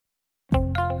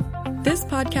This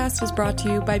podcast is brought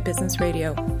to you by Business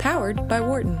Radio, powered by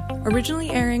Wharton, originally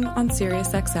airing on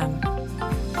SiriusXM.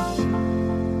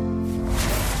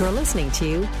 You're listening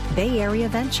to Bay Area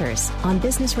Ventures on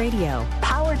Business Radio,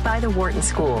 powered by the Wharton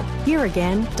School. Here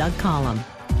again, Doug Collum.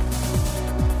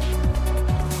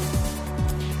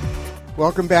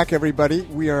 Welcome back, everybody.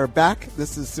 We are back.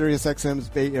 This is SiriusXM's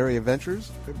Bay Area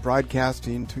Ventures,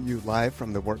 broadcasting to you live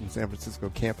from the Wharton San Francisco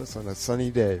campus on a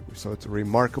sunny day. So it's a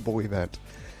remarkable event.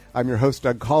 I'm your host,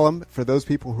 Doug Collum. For those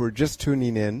people who are just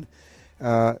tuning in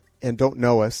and don't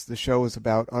know us, the show is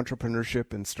about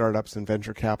entrepreneurship and startups and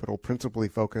venture capital, principally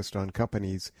focused on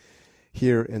companies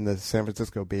here in the San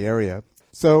Francisco Bay Area.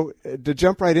 So to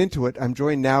jump right into it, I'm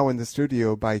joined now in the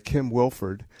studio by Kim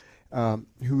Wilford,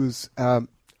 who's an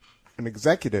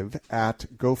executive at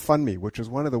GoFundMe, which is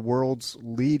one of the world's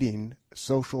leading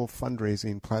social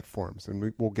fundraising platforms,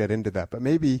 and we'll get into that. But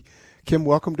maybe, Kim,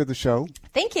 welcome to the show.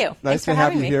 Thank you. Nice to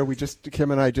have you here.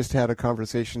 Kim and I just had a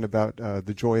conversation about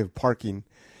the joy of parking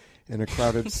in a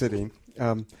crowded city.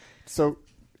 So,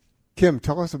 Kim,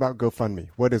 tell us about GoFundMe.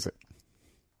 What is it?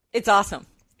 It's awesome.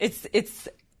 It's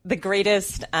the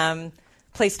greatest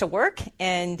place to work,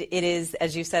 and it is,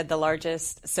 as you said, the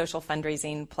largest social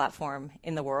fundraising platform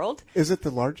in the world. Is it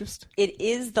the largest? It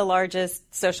is the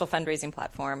largest social fundraising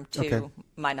platform to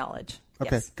my knowledge.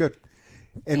 Okay, yes. Good.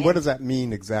 And what does that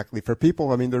mean exactly for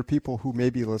people? I mean, there are people who may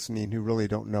be listening who really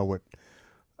don't know what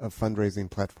a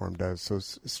fundraising platform does. So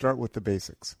start with the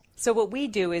basics. So what we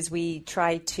do is we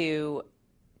try to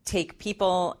take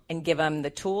people and give them the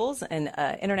tools and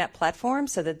internet platform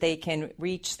so that they can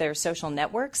reach their social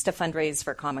networks to fundraise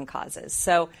for common causes.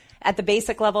 So at the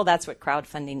basic level, that's what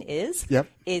crowdfunding is. Yep.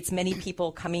 It's many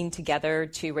people coming together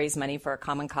to raise money for a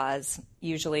common cause,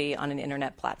 usually on an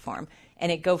internet platform.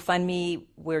 And at GoFundMe,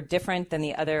 we're different than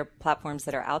the other platforms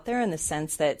that are out there in the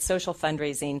sense that social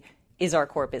fundraising is our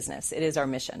core business. It is our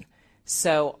mission.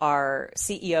 So our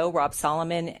CEO, Rob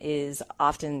Solomon, is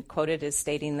often quoted as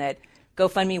stating that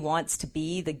GoFundMe wants to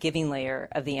be the giving layer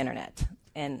of the internet.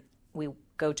 And we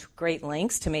go to great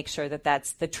lengths to make sure that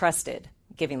that's the trusted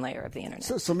giving layer of the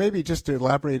internet. So maybe just to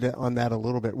elaborate on that a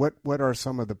little bit, what are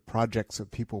some of the projects that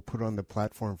people put on the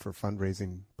platform for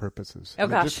fundraising purposes?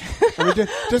 Gosh.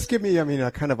 Just give me,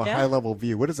 a kind of a high level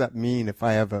view. What does that mean if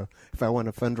I want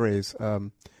to fundraise?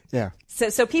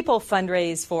 So people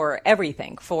fundraise for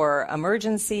everything, for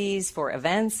emergencies, for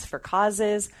events, for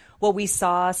causes. What we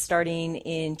saw starting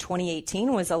in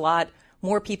 2018 was a lot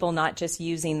more people not just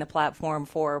using the platform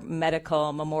for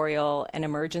medical, memorial, and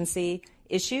emergency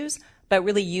issues, but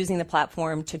really using the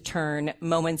platform to turn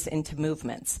moments into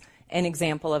movements. An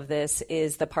example of this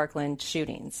is the Parkland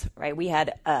shootings, right? We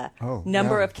had a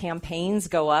number of campaigns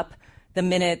go up the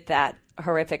minute that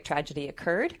horrific tragedy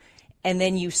occurred, and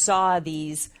then you saw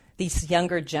these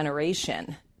younger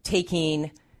generation taking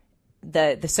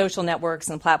the social networks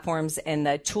and platforms and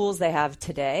the tools they have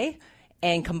today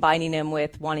and combining them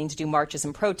with wanting to do marches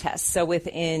and protests. So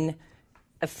within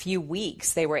a few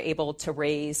weeks, they were able to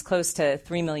raise close to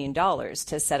 $3 million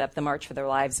to set up the March for Their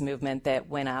Lives movement that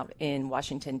went out in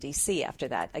Washington, D.C. after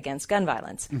that against gun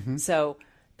violence. Mm-hmm. So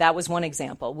that was one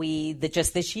example.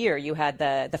 Just this year, you had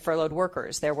the furloughed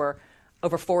workers. There were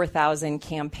over 4,000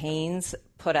 campaigns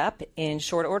put up in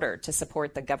short order to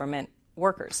support the government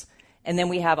workers. And then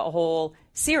we have a whole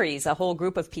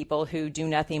group of people who do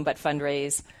nothing but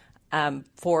fundraise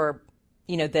for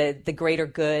the greater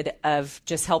good of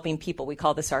just helping people. We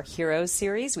call this our Heroes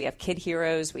series. We have kid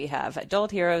heroes, we have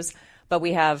adult heroes, but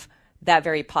we have that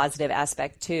very positive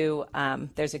aspect too.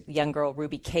 There's a young girl,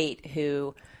 Ruby Kate,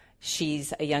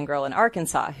 she's a young girl in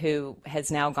Arkansas who has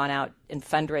now gone out and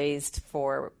fundraised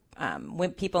for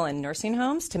people in nursing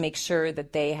homes to make sure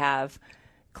that they have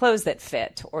clothes that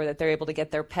fit, or that they're able to get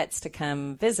their pets to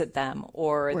come visit them,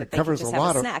 or that they can just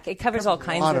have a snack. It covers all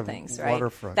kinds of things, right?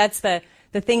 Waterfront. That's the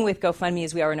thing with GoFundMe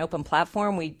is we are an open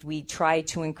platform. We try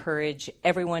to encourage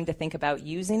everyone to think about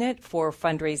using it for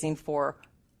fundraising for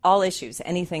all issues,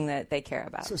 anything that they care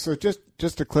about. So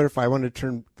just to clarify, I want to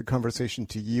turn the conversation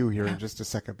to you here in just a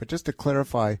second, but just to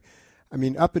clarify,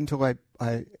 up until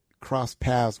I crossed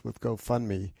paths with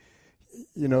GoFundMe,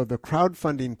 the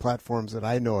crowdfunding platforms that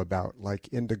I know about, like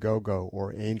Indiegogo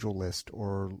or AngelList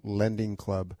or Lending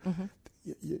Club, mm-hmm.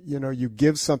 You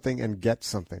give something and get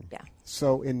something. Yeah.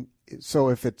 So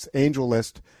if it's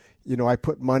AngelList, I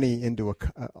put money into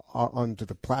onto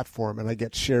the platform and I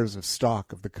get shares of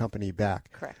stock of the company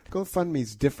back. Correct. GoFundMe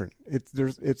is different. It's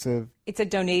a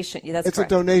donation. That's it's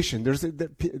correct. A donation.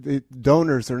 The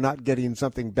donors are not getting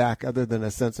something back other than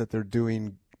a sense that they're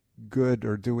doing good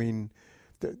or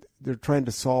they're trying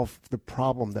to solve the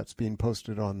problem that's being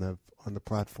posted on the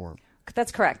platform.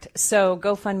 That's correct. So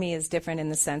GoFundMe is different in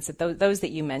the sense that those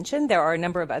that you mentioned, there are a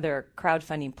number of other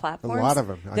crowdfunding platforms. A lot of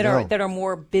them, that are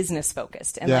more business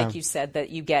focused. And like you said, that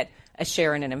you get a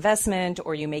share in an investment,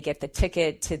 or you may get the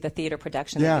ticket to the theater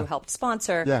production that you helped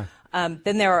sponsor. Yeah.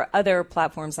 Then there are other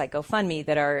platforms like GoFundMe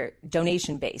that are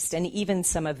donation based, and even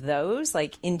some of those,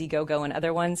 like Indiegogo and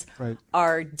other ones,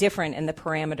 are different in the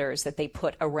parameters that they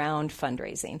put around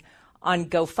fundraising. On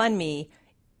GoFundMe,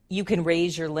 you can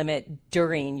raise your limit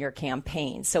during your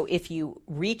campaign. So if you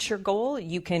reach your goal,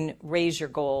 you can raise your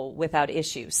goal without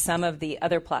issue. Some of the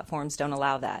other platforms don't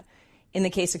allow that. In the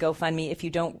case of GoFundMe, if you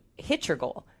don't hit your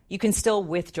goal, you can still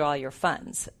withdraw your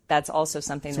funds. That's also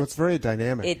something. So it's very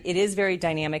dynamic. It is very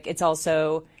dynamic. It's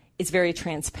very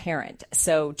transparent.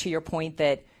 So to your point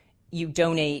that you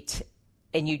donate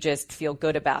and you just feel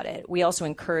good about it, we also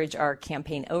encourage our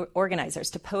campaign organizers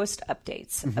to post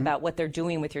updates about what they're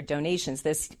doing with your donations.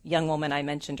 This young woman I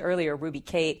mentioned earlier, Ruby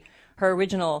Kate, her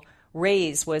original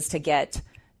raise was to get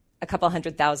a couple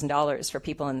 $100,000 for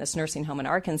people in this nursing home in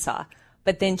Arkansas.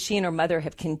 But then she and her mother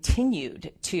have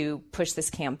continued to push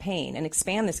this campaign and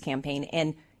expand this campaign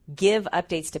and give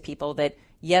updates to people that,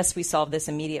 yes, we solved this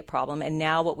immediate problem. And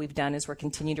now what we've done is we're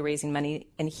continuing to raising money.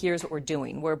 And here's what we're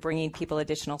doing. We're bringing people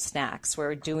additional snacks.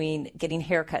 We're getting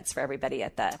haircuts for everybody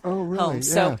at the home.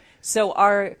 Yeah.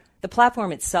 So the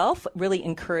platform itself really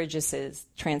encourages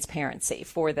transparency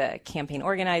for the campaign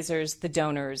organizers, the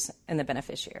donors, and the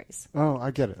beneficiaries. Oh,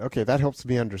 I get it. Okay, that helps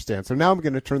me understand. So now I'm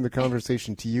going to turn the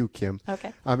conversation to you, Kim.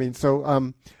 Okay. I mean,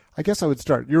 I guess I would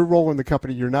start. Your role in the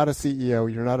company, you're not a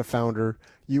CEO, you're not a founder.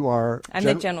 You are... I'm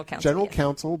the general counsel. General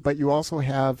counsel, but you also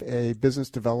have a business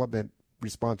development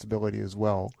responsibility as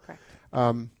well.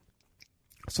 Correct.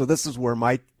 So this is where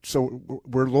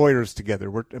we're lawyers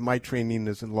together. My training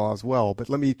is in law as well. But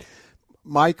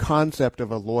my concept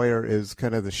of a lawyer is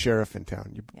kind of the sheriff in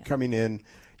town. You're coming in,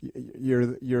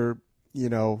 you're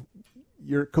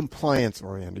compliance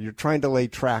oriented. You're trying to lay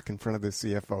track in front of the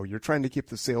CFO. You're trying to keep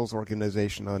the sales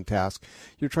organization on task.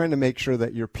 You're trying to make sure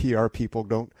that your PR people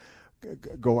don't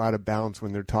go out of bounds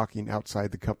when they're talking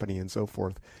outside the company and so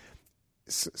forth.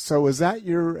 So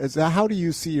how do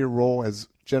you see your role as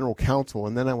general counsel?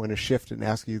 And then I want to shift and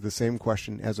ask you the same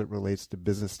question as it relates to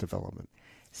business development.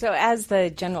 So as the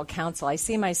general counsel, I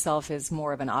see myself as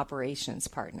more of an operations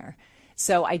partner.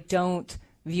 So I don't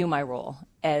view my role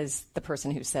as the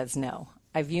person who says no.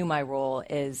 I view my role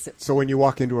as... So when you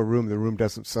walk into a room, the room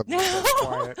doesn't suddenly get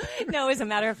quiet. No, as a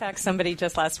matter of fact, somebody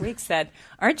just last week said,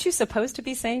 aren't you supposed to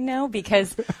be saying no?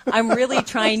 Because I'm really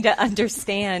trying to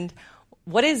understand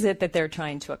what is it that they're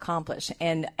trying to accomplish.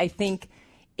 And I think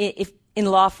if in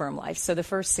law firm life, so the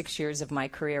first 6 years of my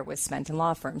career was spent in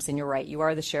law firms. And you're right, you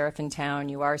are the sheriff in town,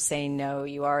 you are saying no,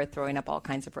 you are throwing up all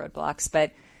kinds of roadblocks.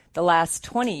 But the last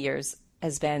 20 years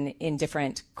has been in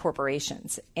different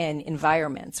corporations and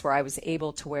environments where I was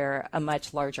able to wear a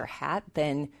much larger hat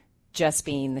than just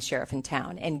being the sheriff in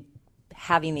town and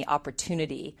having the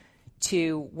opportunity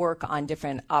to work on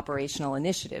different operational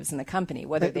initiatives in the company,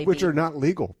 which are not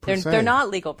legal per se. They're not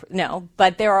legal, no,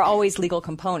 but there are always legal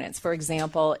components. For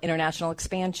example, international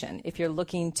expansion. If you're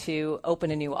looking to open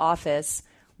a new office,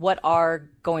 what are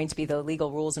going to be the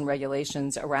legal rules and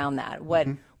regulations around that? What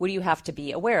do you have to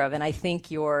be aware of? And I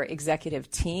think your executive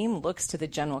team looks to the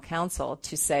general counsel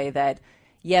to say that,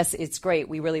 yes, it's great.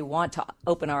 We really want to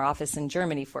open our office in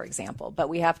Germany, for example, but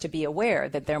we have to be aware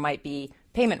that there might be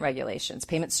payment regulations,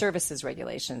 payment services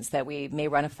regulations that we may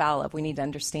run afoul of. We need to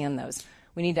understand those.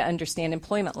 We need to understand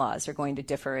employment laws are going to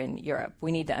differ in Europe.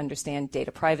 We need to understand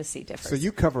data privacy differs. So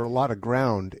you cover a lot of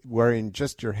ground wearing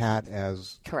just your hat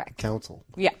as counsel.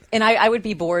 Yeah, and I would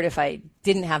be bored if I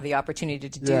didn't have the opportunity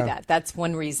to do that. That's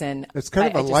one reason I just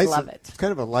love it. It's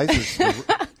kind of a license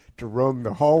to roam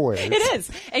the hallways. It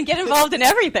is, and get involved in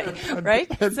everything, right?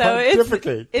 And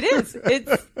pontificate.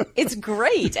 It's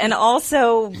great, and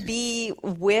also be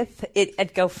with it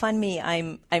at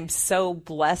GoFundMe. I'm so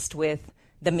blessed with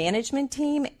the management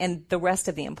team and the rest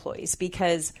of the employees,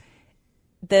 because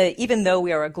even though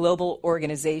we are a global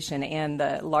organization and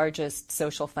the largest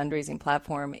social fundraising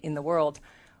platform in the world,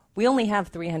 we only have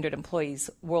 300 employees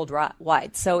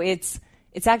worldwide. So it's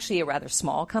actually a rather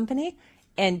small company,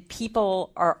 and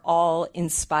people are all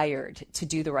inspired to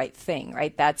do the right thing,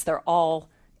 right?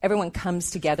 Everyone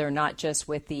comes together not just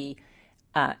with the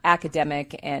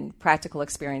academic and practical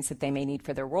experience that they may need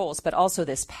for their roles, but also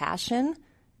this passion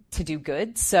to do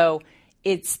good. So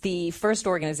it's the first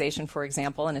organization, for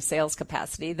example, in a sales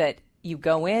capacity that you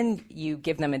go in, you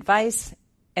give them advice,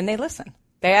 and they listen.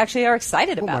 They actually are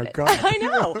excited about it. God. I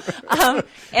know.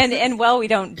 And well, we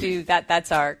don't do that.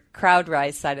 That's our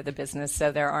CrowdRise side of the business.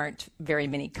 So there aren't very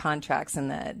many contracts in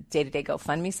the day-to-day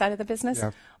GoFundMe side of the business.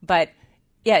 Yeah. But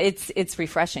yeah, it's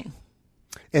refreshing.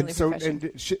 And Really so,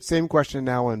 refreshing. same question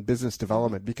now on business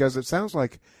development, because it sounds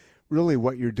like really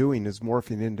what you're doing is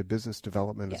morphing into business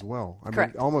development as well. I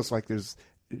Correct. mean, almost like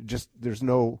there's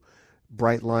no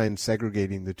bright line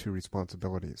segregating the two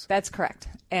responsibilities. That's correct.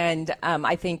 And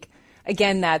I think,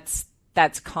 again, that's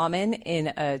common in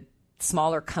a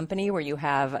smaller company where you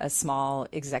have a small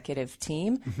executive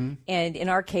team. Mm-hmm. And in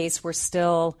our case, we're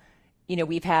still,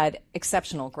 we've had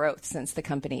exceptional growth since the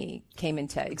company came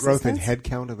into existence. Growth in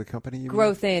headcount of the company? You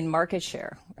Growth in market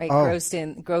share, right? Oh.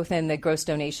 Growth in the gross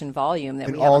donation volume that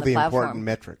and we have all on the the platform. important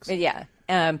metrics. Yeah.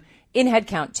 In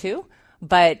headcount too,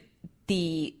 but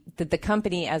the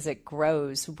company as it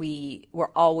grows,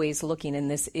 we're always looking, and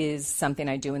this is something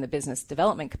I do in the business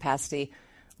development capacity,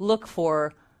 look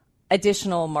for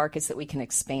additional markets that we can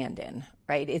expand in,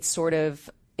 right? It's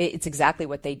exactly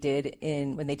what they did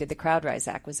when they did the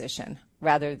CrowdRise acquisition.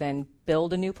 Rather than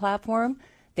build a new platform,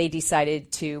 they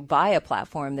decided to buy a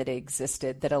platform that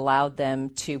existed that allowed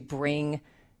them to bring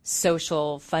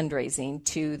social fundraising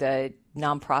to the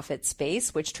nonprofit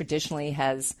space, which traditionally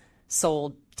has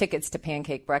sold tickets to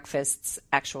pancake breakfasts,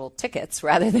 actual tickets,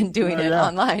 rather than doing it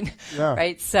online,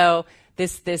 right? So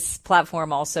this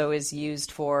platform also is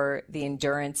used for the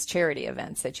endurance charity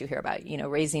events that you hear about,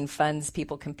 raising funds,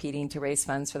 people competing to raise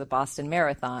funds for the Boston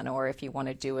Marathon, or if you want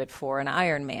to do it for an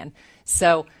Ironman.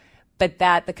 So, but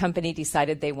the company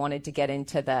decided they wanted to get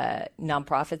into the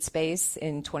nonprofit space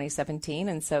in 2017,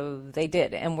 and so they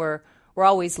did. And we're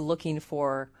always looking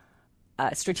for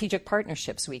strategic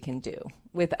partnerships we can do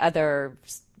with other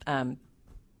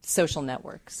social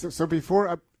networks. So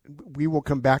before we will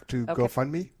come back to Okay.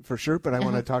 GoFundMe for sure, but I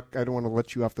want to talk. I don't want to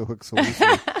let you off the hook so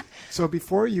easily. So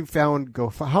before you found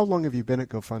GoFundMe, how long have you been at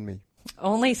GoFundMe?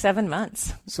 Only 7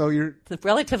 months. So you're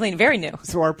relatively very new.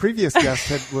 So our previous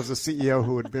guest was a CEO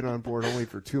who had been on board only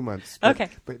for 2 months. Okay.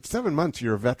 But 7 months,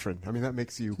 you're a veteran. I mean, that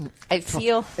makes you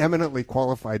eminently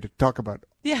qualified to talk about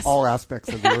all aspects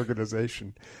of the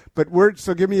organization. But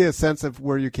so give me a sense of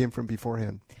where you came from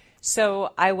beforehand.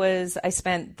 So I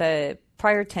spent the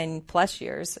prior 10 plus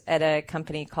years at a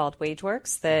company called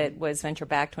WageWorks that was venture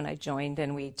backed when I joined,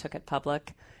 and we took it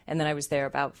public. And then I was there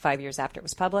about 5 years after it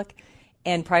was public.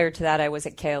 And prior to that, I was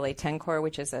at KLA-Tencor,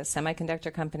 which is a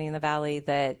semiconductor company in the Valley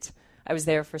that I was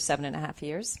there for 7.5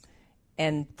 years.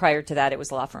 And prior to that, it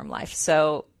was Law Firm Life.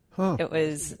 So it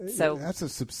was That's a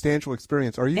substantial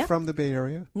experience. Are you from the Bay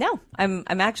Area? No, I'm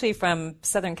actually from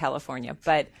Southern California,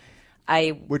 but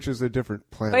which is a different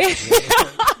planet.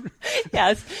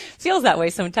 Yeah, it feels that way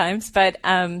sometimes. But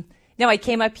no, I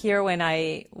came up here when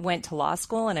I went to law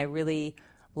school, and I really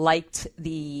liked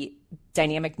the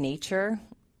dynamic nature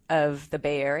of the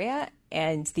Bay Area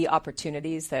and the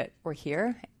opportunities that were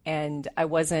here. And I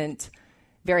wasn't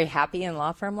very happy in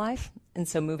law firm life. And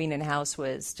so moving in-house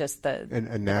was just the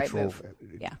natural, right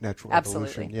move. natural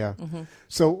absolutely. evolution. Yeah. Mm-hmm.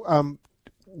 So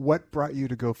what brought you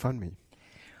to GoFundMe?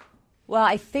 Well,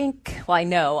 I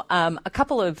know a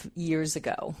couple of years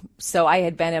ago. So I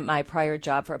had been at my prior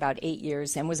job for about 8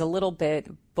 years and was a little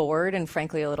bit bored and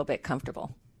frankly a little bit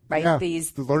comfortable, right? Yeah,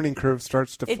 the learning curve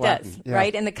starts to flatten. It does,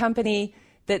 right? And the company,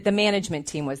 the management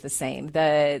team was the same.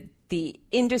 The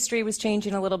industry was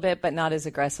changing a little bit, but not as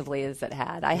aggressively as it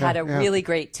had. I had a really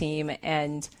great team,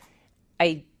 and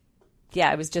I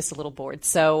was just a little bored.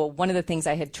 So one of the things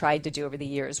I had tried to do over the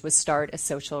years was start a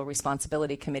social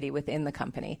responsibility committee within the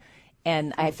company.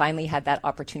 And I finally had that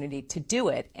opportunity to do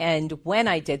it. And when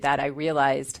I did that, I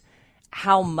realized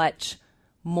how much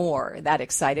more that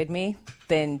excited me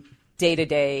than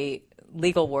day-to-day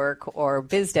legal work or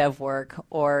biz dev work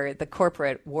or the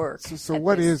corporate work. So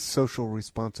what is social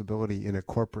responsibility in a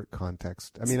corporate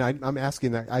context? I mean, I'm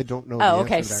asking that. I don't know. Oh,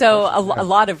 okay. So a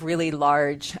lot of really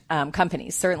large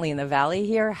companies, certainly in the Valley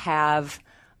here, have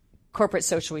corporate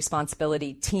social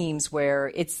responsibility teams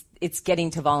where it's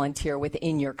getting to volunteer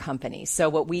within your company. So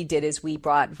what we did is we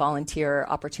brought volunteer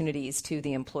opportunities to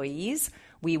the employees.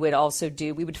 We would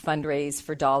fundraise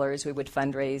for dollars. We would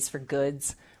fundraise for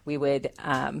goods. We would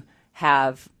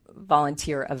have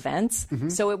volunteer events. Mm-hmm.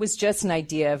 So it was just an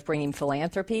idea of bringing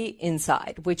philanthropy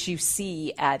inside, which you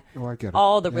see at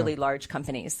all the really large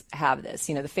companies have this.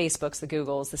 You know, the Facebooks, the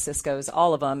Googles, the Ciscos,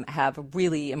 all of them have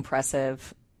really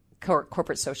impressive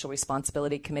corporate social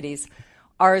responsibility committees.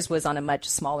 Ours was on a much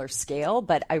smaller scale,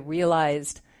 but I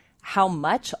realized how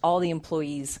much all the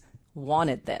employees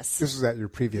wanted this. This is at your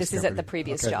previous This company. is at the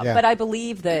previous job. Yeah. But I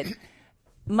believe that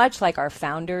much like our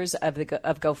founders of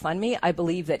GoFundMe, I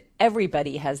believe that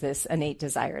everybody has this innate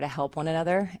desire to help one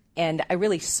another. And I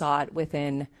really saw it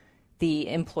within the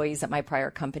employees at my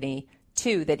prior company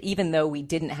too, that even though we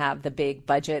didn't have the big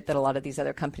budget that a lot of these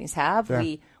other companies have,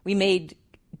 we made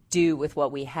do with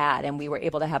what we had, and we were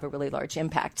able to have a really large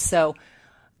impact. So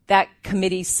that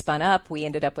committee spun up. We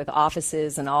ended up with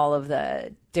offices in all of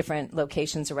the different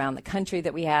locations around the country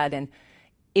that we had. And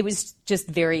it was just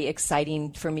very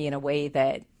exciting for me in a way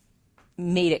that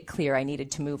made it clear I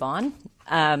needed to move on.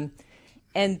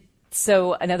 And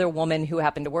so another woman who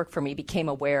happened to work for me became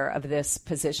aware of this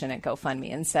position at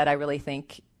GoFundMe and said, I really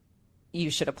think you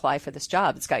should apply for this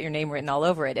job. It's got your name written all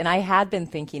over it. And I had been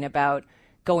thinking about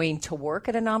going to work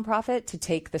at a nonprofit to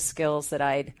take the skills that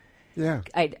I'd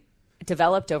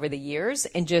developed over the years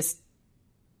and just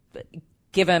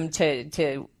give them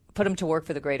to put them to work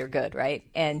for the greater good, right?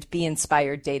 And be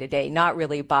inspired day to day, not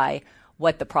really by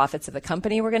what the profits of the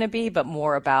company were going to be, but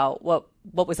more about what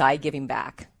was I giving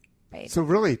back, right? So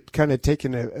really kind of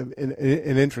taking an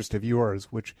interest of yours,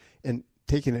 and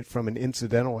taking it from an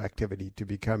incidental activity to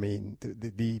becoming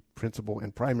the principal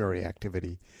and primary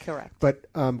activity. Correct.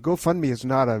 But GoFundMe is it's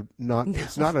not a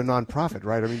nonprofit,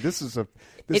 right? I mean, this is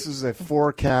a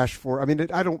for-cash for. I mean,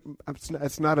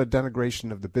 it's not a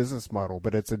denigration of the business model,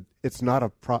 but it's not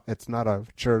a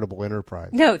charitable enterprise.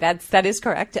 No, that is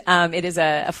correct. It is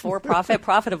a for-profit,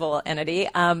 profitable entity.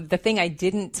 The thing I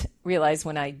didn't realize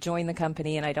when I joined the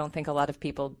company, and I don't think a lot of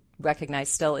people recognize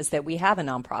still, is that we have a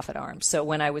nonprofit arm. So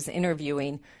when I was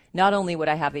interviewing, not only would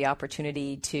I have the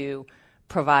opportunity to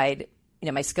provide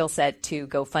my skill set to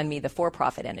GoFundMe, the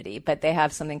for-profit entity, but they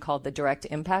have something called the Direct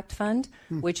Impact Fund,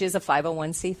 which is a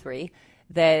 501c3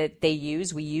 that they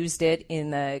use. We used it in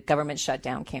the government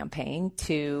shutdown campaign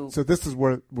to... So this is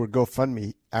where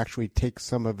GoFundMe actually takes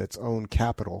some of its own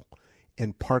capital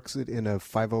and parks it in a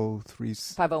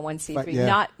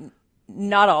 501c3.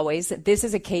 Not always. This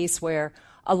is a case where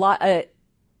a lot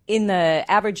in the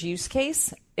average use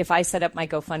case, if I set up my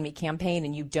GoFundMe campaign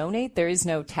and you donate, there is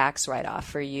no tax write-off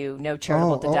for you, no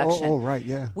charitable deduction. Oh, right,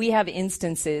 yeah. We have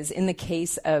instances in the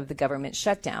case of the government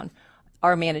shutdown.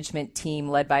 Our management team,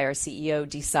 led by our CEO,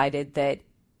 decided that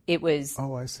it was,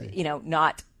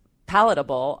 not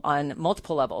palatable on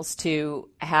multiple levels to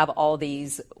have all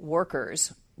these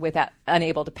workers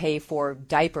unable to pay for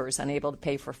diapers, unable to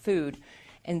pay for food.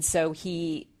 And so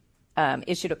he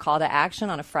issued a call to action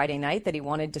on a Friday night that he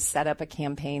wanted to set up a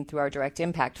campaign through our Direct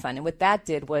Impact Fund. And what that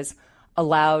did was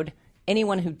allowed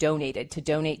anyone who donated to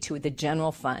donate to the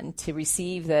general fund to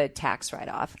receive the tax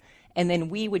write-off. And then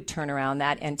we would turn around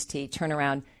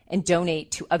and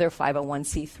donate to other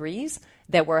 501c3s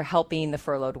that were helping the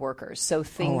furloughed workers. So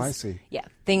things, I see. Yeah,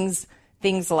 things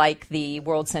like the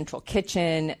World Central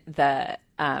Kitchen, the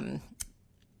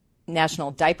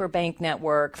National Diaper Bank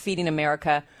Network, Feeding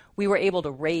America. We were able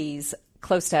to raise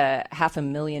close to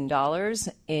 $500,000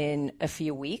 in a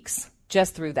few weeks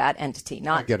just through that entity.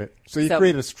 I get it. So you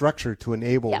create a structure to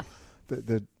enable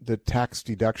the tax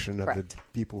deduction of the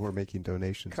people who are making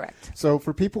donations. Correct. So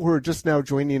for people who are just now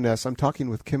joining us, I'm talking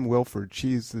with Kim Wilford.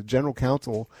 She's the general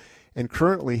counsel and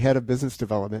currently head of business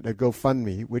development at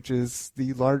GoFundMe, which is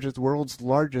the world's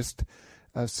largest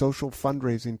social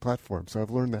fundraising platform. So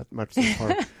I've learned that much so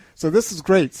far. So this is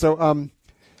great. So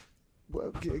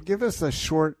give us a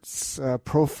short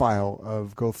profile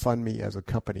of GoFundMe as a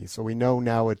company. So we know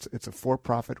now it's a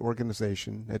for-profit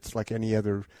organization. It's like any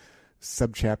other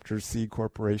subchapter C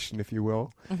corporation, if you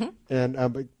will. Mm-hmm. And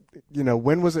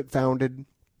when was it founded?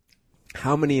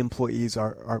 How many employees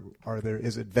are there?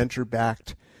 Is it venture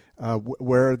backed?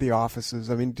 Where are the offices?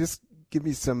 I mean, just give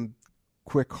me some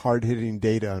quick, hard-hitting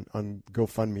data on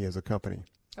GoFundMe as a company.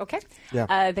 Okay.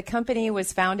 Yeah. The company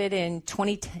was founded in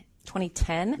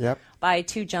 2010 by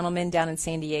two gentlemen down in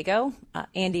San Diego,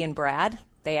 Andy and Brad.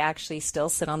 They actually still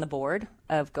sit on the board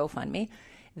of GoFundMe.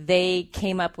 They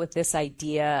came up with this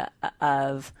idea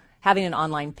of having an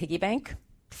online piggy bank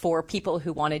for people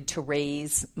who wanted to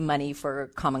raise money for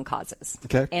common causes.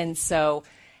 Okay. And so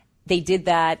they did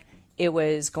that. It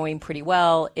was going pretty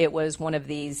well. It was one of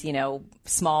these,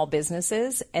 small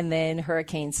businesses. And then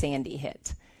Hurricane Sandy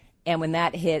hit. And when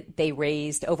that hit, they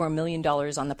raised over $1 million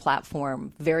on the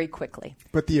platform very quickly.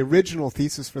 But the original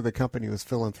thesis for the company was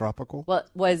philanthropical? Well, it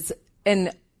was an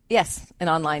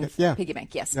online piggy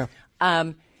bank, yes. Yeah.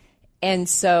 And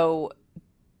so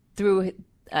through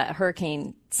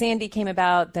Hurricane Sandy came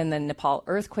about, then the Nepal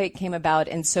earthquake came about,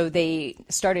 and so they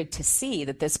started to see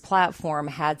that this platform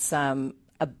had some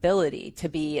ability to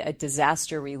be a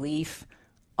disaster relief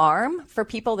arm for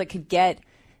people that could get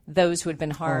those who had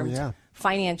been harmed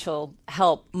financial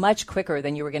help much quicker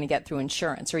than you were going to get through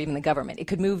insurance or even the government. It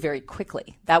could move very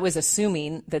quickly. That was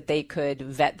assuming that they could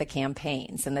vet the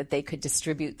campaigns and that they could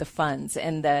distribute the funds.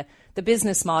 And the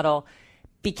business model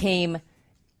became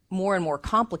more and more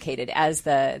complicated as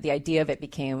the idea of it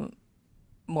became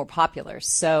more popular.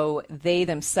 So they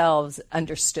themselves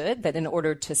understood that in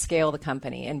order to scale the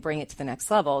company and bring it to the next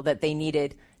level, that they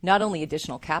needed not only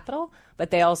additional capital, but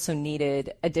they also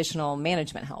needed additional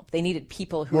management help. They needed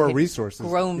people who had resources.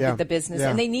 Grown the business,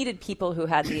 and they needed people who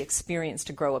had the experience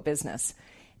to grow a business.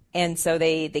 And so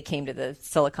they came to the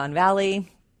Silicon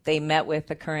Valley. They met with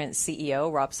the current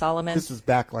CEO, Rob Solomon. This was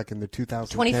back like in the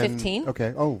 2015.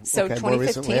 Okay. Oh, so okay. 2015. More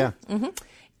recently, yeah. Mm-hmm.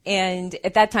 And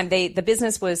at that time, the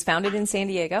business was founded in San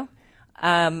Diego.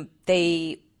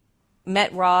 They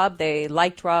met Rob. They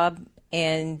liked Rob.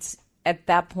 And at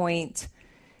that point,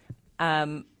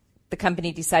 the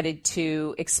company decided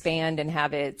to expand and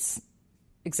have its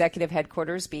executive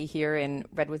headquarters be here in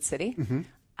Redwood City.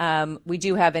 Mm-hmm. We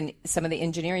do have some of the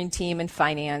engineering team and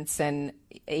finance and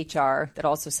HR that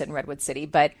also sit in Redwood City.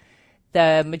 But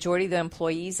the majority of the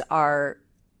employees are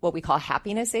what we call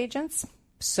happiness agents.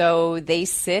 So they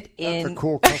sit in... That's a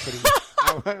cool company.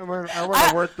 I want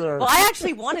to work there. Well, I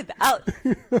actually wanted that.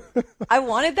 I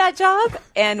wanted that job.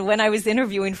 And when I was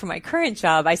interviewing for my current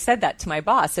job, I said that to my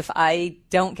boss. If I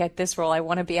don't get this role, I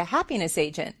want to be a happiness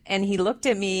agent. And he looked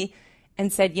at me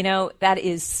and said, that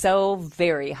is so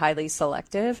very highly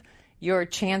selective. Your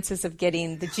chances of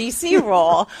getting the GC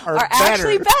role are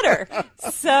actually better.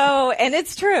 So, and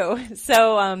it's true.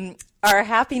 So our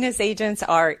happiness agents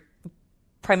are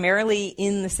primarily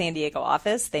in the San Diego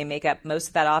office. They make up most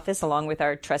of that office along with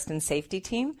our trust and safety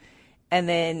team. And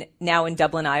then now in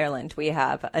Dublin, Ireland, we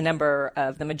have a number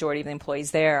of the majority of the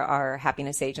employees there are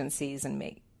happiness agencies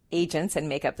and agents and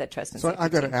make up that trust and safety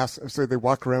team. So I got to ask, so they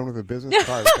walk around with a business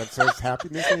card that says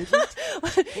happiness agent?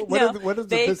 What does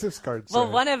the business card say?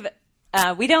 Well,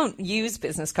 we don't use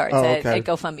business cards at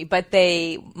GoFundMe, but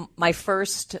my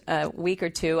first week or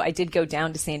two, I did go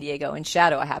down to San Diego and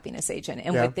shadow a happiness agent.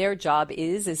 And what their job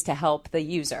is to help the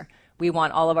user. We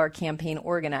want all of our campaign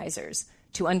organizers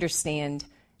to understand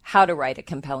how to write a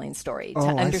compelling story, to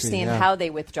understand how they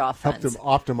withdraw funds.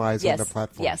 Help them optimize on the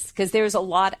platform. Yes, because there's a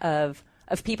lot of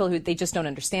people who they just don't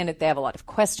understand it. They have a lot of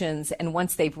questions. And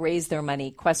once they've raised their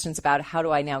money, questions about how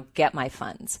do I now get my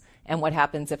funds? And what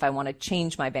happens if I want to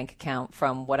change my bank account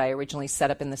from what I originally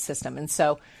set up in the system? And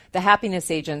so the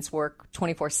happiness agents work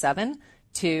 24/7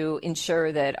 to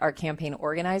ensure that our campaign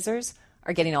organizers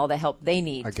are getting all the help they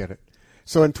need. I get it.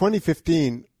 So in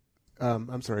 2015,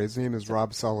 his name is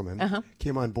Rob Solomon,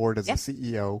 came on board as a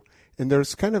CEO. And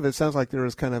there's it sounds like there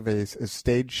was kind of a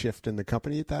stage shift in the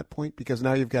company at that point, because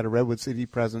now you've got a Redwood City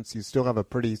presence. You still have a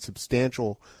pretty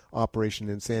substantial operation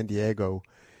in San Diego.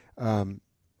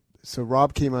 So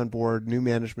Rob came on board, new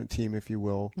management team, if you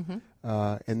will,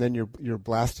 and then you're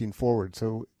blasting forward.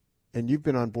 So, and you've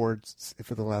been on board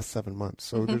for the last 7 months.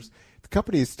 So the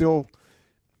company is still.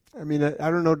 I mean, I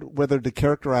don't know whether to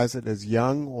characterize it as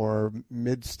young or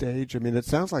mid-stage. I mean, it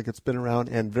sounds like it's been around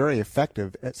and very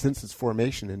effective since its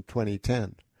formation in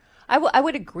 2010. I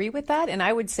would agree with that, and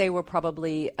I would say we're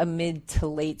probably a mid to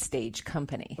late stage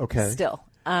company. Okay. Still.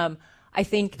 I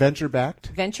think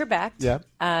venture-backed. Yeah.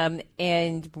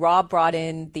 And Rob brought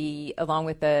in along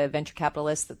with the venture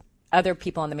capitalists, the other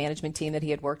people on the management team that he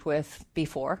had worked with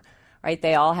before, right?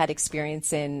 They all had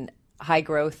experience in high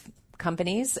growth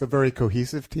companies. A very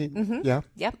cohesive team. Mm-hmm. Yeah.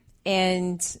 Yep.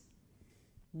 And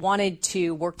wanted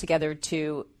to work together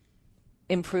to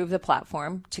improve the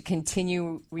platform, to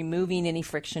continue removing any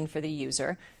friction for the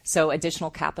user. So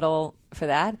additional capital for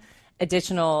that,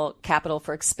 additional capital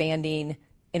for expanding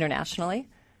internationally,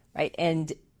 right?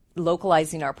 And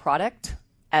localizing our product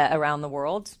around the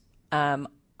world.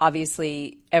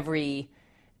 Obviously, every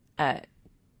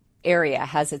area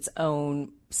has its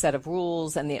own set of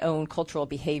rules and the own cultural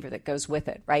behavior that goes with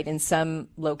it, right? In some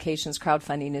locations,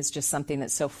 crowdfunding is just something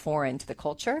that's so foreign to the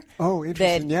culture. Oh,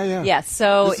 interesting. Yeah.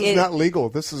 So this is not legal.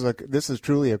 This is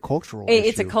truly a cultural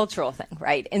It's issue. a cultural thing,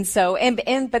 right? And so,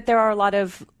 but there are a lot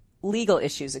of legal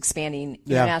issues expanding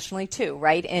internationally too,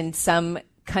 right? And some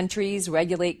countries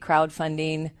regulate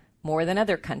crowdfunding more than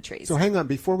other countries. So hang on,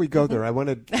 before we go there, I want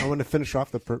to finish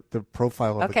off the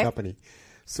profile of the company.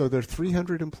 So there are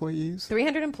 300 employees?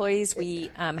 300 employees. We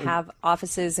have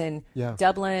offices in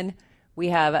Dublin. We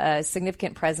have a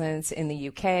significant presence in the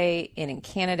UK and in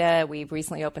Canada. We've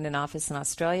recently opened an office in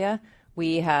Australia.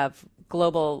 We have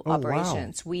global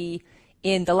operations. Wow.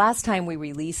 In the last time we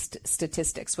released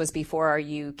statistics was before our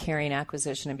Carrying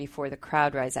acquisition and before the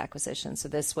CrowdRise acquisition. So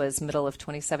this was middle of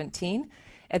 2017.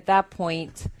 At that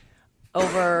point,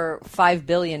 over $5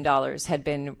 billion had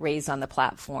been raised on the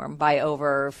platform by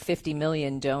over 50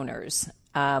 million donors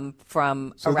from around the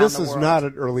world. So this is not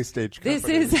an early stage company.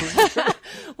 This is,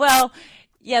 well,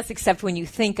 yes, except when you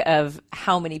think of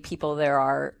how many people there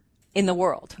are in the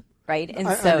world, right? And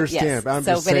I understand, yes, but I'm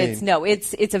just but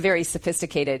saying. It's a very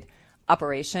sophisticated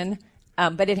operation,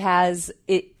 but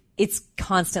it's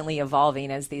constantly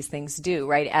evolving as these things do,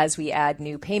 right? As we add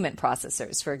new payment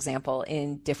processors, for example,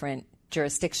 in different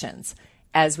jurisdictions,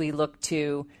 as we look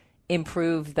to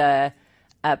improve the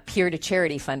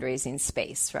peer-to-charity fundraising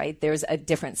space, right? There's a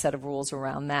different set of rules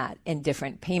around that and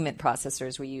different payment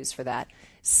processors we use for that.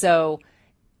 So,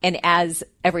 and as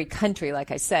every country,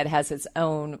 like I said, has its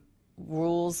own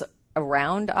rules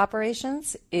around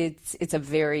operations, it's a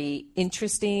very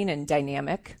interesting and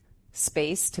dynamic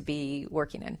space to be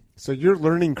working in. So your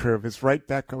learning curve is right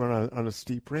back on a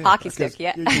steep ramp. Hockey stick,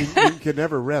 yeah. You can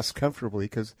never rest comfortably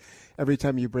because every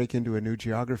time you break into a new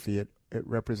geography, it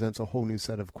represents a whole new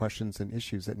set of questions and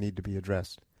issues that need to be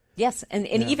addressed. Yes, and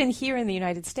even here in the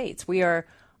United States, we are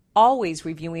always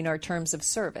reviewing our terms of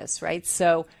service, right?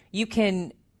 So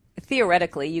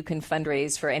theoretically, you can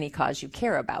fundraise for any cause you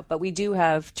care about, but we do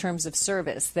have terms of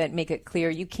service that make it clear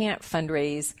you can't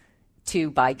fundraise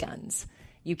to buy guns.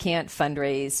 You can't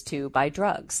fundraise to buy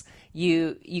drugs.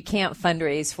 You can't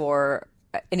fundraise for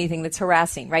anything that's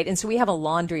harassing, right? And so we have a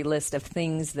laundry list of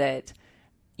things that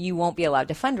you won't be allowed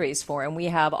to fundraise for, and we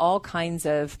have all kinds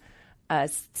of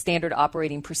standard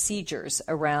operating procedures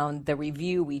around the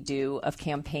review we do of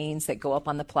campaigns that go up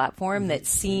on the platform that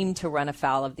seem to run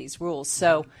afoul of these rules.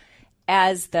 So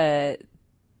as the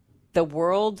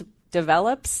world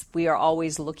develops, we are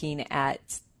always looking at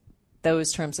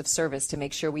those terms of service to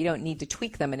make sure we don't need to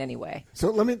tweak them in any way. So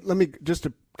let me just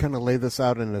to kind of lay this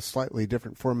out in a slightly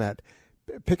different format.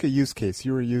 Pick a use case.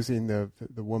 You were using the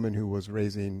woman who was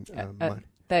raising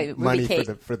money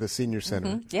for the senior center.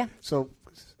 Mm-hmm. Yeah. So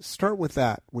start with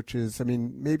that, which is,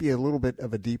 maybe a little bit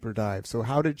of a deeper dive. So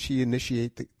how did she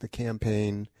initiate the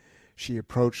campaign? She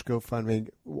approached GoFundMe.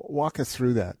 Walk us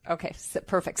through that. Okay,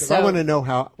 perfect. So I want to know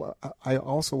how. I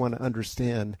also want to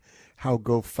understand how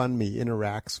GoFundMe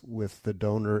interacts with the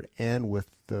donor and with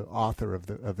the author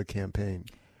of the campaign.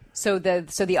 So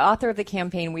the author of the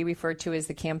campaign we refer to as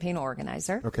the campaign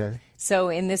organizer. Okay. So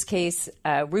in this case,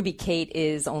 Ruby Kate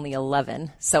is only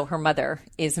 11, so her mother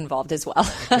is involved as well.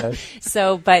 Okay.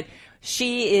 But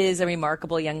she is a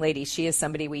remarkable young lady. She is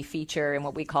somebody we feature in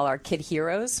what we call our Kid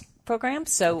Heroes program.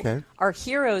 So Our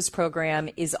Heroes program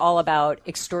is all about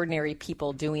extraordinary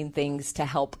people doing things to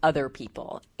help other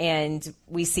people. And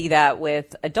we see that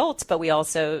with adults, but we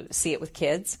also see it with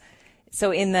kids.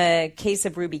 So in the case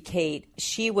of Ruby Kate,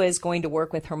 she was going to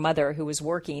work with her mother who was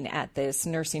working at this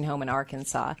nursing home in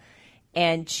Arkansas.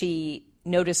 And she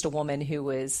noticed a woman who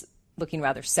was looking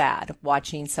rather sad,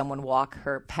 watching someone walk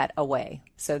her pet away.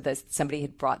 So somebody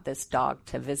had brought this dog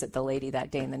to visit the lady that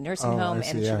day in the nursing home,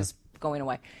 she was going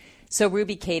away. So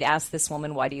Ruby Kate asked this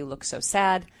woman, "Why do you look so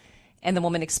sad?" And the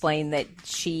woman explained that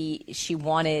she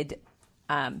wanted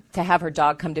to have her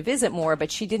dog come to visit more,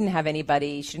 but she didn't have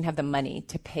the money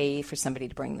to pay for somebody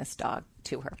to bring this dog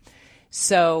to her.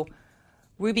 So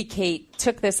Ruby Kate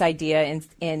took this idea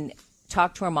and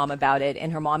talked to her mom about it,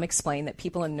 and her mom explained that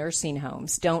people in nursing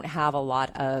homes don't have a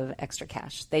lot of extra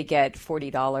cash. They get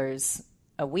 $40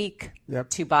 a week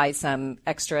to buy some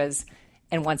extras,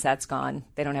 and once that's gone,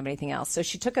 they don't have anything else. So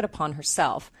she took it upon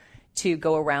herself to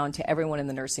go around to everyone in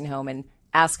the nursing home and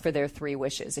ask for their 3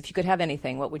 wishes. If you could have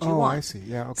anything, what would you want? Oh, I see.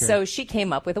 Yeah, okay. So she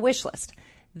came up with a wish list.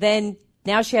 Then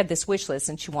now she had this wish list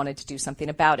and she wanted to do something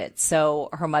about it. So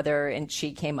her mother and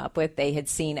she came up with, they had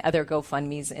seen other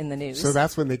GoFundMes in the news. So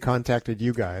that's when they contacted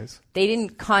you guys. They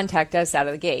didn't contact us out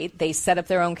of the gate. They set up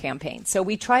their own campaign. So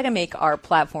we try to make our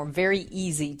platform very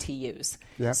easy to use.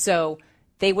 Yeah. So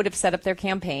they would have set up their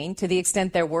campaign. To the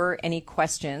extent there were any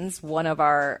questions, one of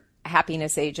our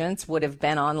happiness agents would have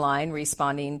been online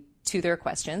responding to their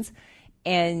questions,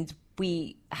 and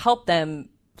we help them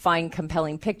find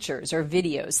compelling pictures or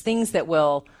videos, things that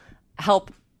will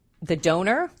help the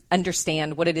donor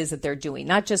understand what it is that they're doing,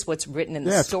 not just what's written in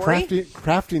the story.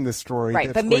 Crafting the story.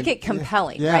 Right, but make it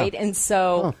compelling, right? And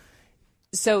so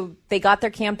they got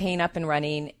their campaign up and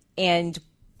running, and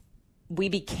we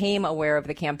became aware of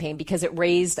the campaign because it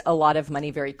raised a lot of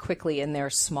money very quickly in their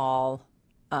small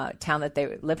town that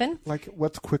they live in. Like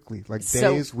what's quickly? Like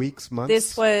days, weeks, months?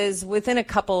 This was within a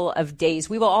couple of days.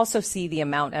 We will also see the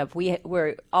amount of,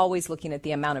 we're always looking at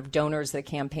the amount of donors the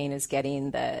campaign is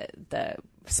getting, the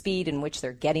speed in which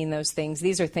they're getting those things.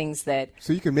 These are things that...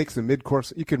 So you can make some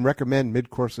you can recommend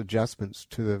mid-course adjustments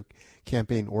to the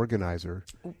campaign organizer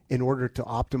in order to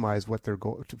optimize what they're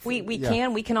going to...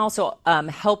 We can also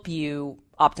help you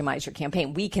optimize your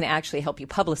campaign. We can actually help you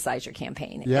publicize your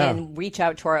campaign and reach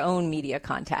out to our own media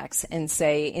contacts and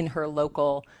say in her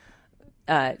local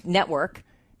network,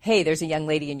 hey, there's a young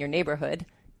lady in your neighborhood.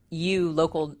 You,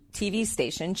 local TV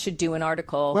station, should do an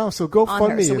article so GoFundMe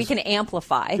on her. So we can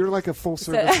amplify. You're like a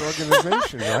full-service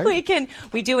organization, right?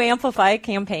 We do amplify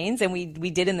campaigns, and we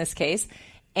did in this case.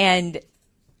 And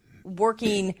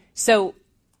so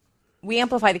we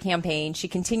amplify the campaign. She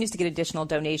continues to get additional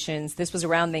donations. This was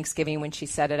around Thanksgiving when she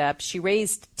set it up. She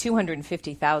raised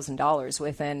 $250,000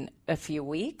 within a few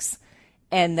weeks,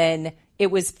 and then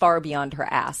it was far beyond her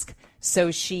ask.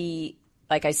 So she,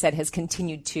 like I said, has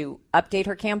continued to update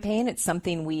her campaign. It's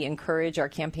something we encourage our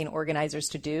campaign organizers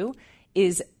to do,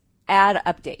 is add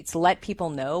updates. Let people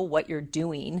know what you're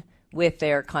doing with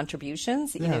their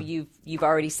contributions. You know, you've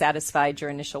already satisfied your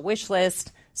initial wish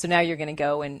list. So now you're going to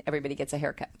go and everybody gets a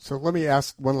haircut. So let me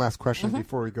ask one last question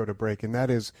before we go to break, and that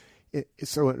is,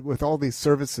 so with all these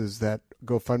services that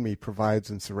GoFundMe provides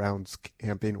and surrounds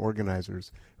campaign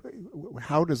organizers,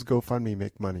 how does GoFundMe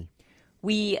make money?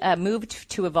 We moved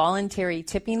to a voluntary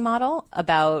tipping model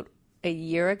about a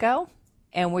year ago,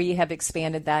 and we have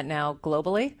expanded that now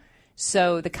globally.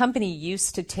 So the company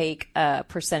used to take a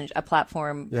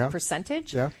platform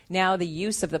percentage. Yeah. Now the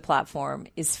use of the platform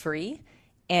is free.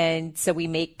 And so we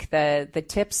make the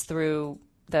tips through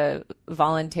the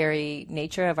voluntary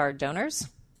nature of our donors,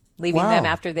 leaving them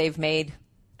after they've made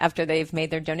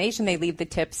their donation. They leave the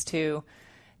tips to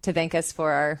thank us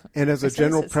for our And as our a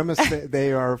general services. premise,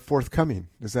 they are forthcoming.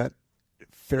 Is that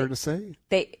fair to say?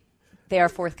 They are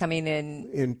forthcoming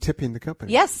in tipping the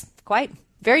company. Yes, quite.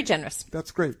 Very generous.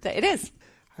 That's great. It is.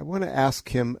 I want to ask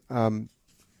him,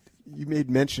 you made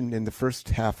mention in the first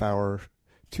half hour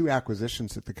 2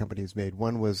 acquisitions that the company has made.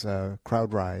 One was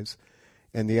CrowdRise,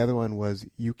 and the other one was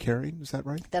UCaring. Is that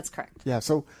right? That's correct. Yeah.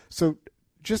 So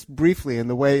just briefly, in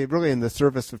the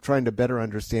service of trying to better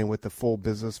understand what the full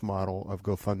business model of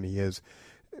GoFundMe is,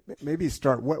 maybe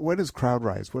start. What is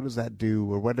CrowdRise? What does that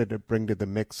do, or what did it bring to the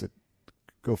mix that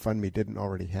GoFundMe didn't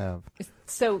already have?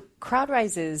 So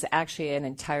CrowdRise is actually an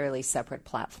entirely separate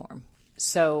platform.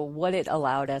 So what it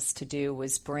allowed us to do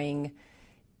was bring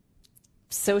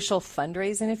social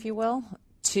fundraising, if you will,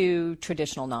 to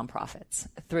traditional nonprofits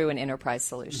through an enterprise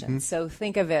solution. Mm-hmm. So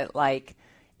think of it like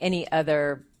any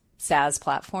other SaaS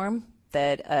platform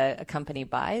that a company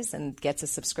buys and gets a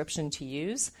subscription to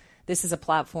use. This is a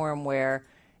platform where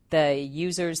the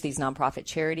users, these nonprofit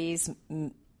charities,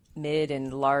 mid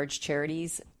and large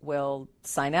charities, will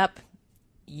sign up,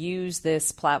 use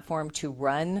this platform to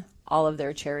run all of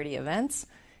their charity events,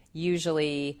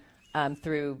 usually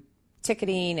through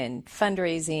ticketing and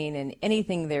fundraising and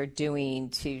anything they're doing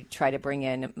to try to bring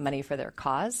in money for their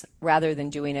cause, rather than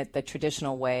doing it the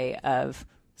traditional way of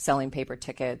selling paper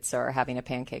tickets or having a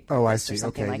pancake breakfast or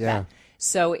something like that.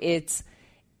 So it's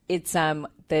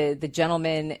the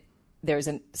gentleman.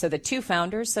 So the 2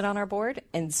 founders sit on our board,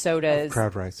 and so does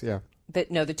CrowdRise.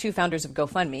 The 2 founders of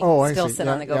GoFundMe still sit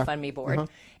on the GoFundMe board,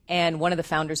 and one of the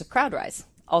founders of CrowdRise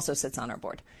also sits on our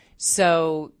board.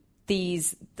 So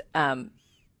these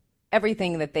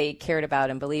everything that they cared about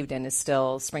and believed in is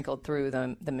still sprinkled through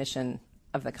the mission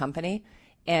of the company.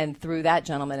 And through that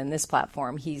gentleman in this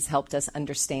platform, he's helped us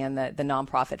understand the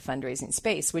nonprofit fundraising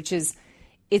space, which is,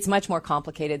 it's much more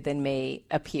complicated than may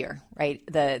appear, right?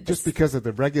 Just because of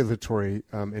the regulatory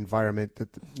environment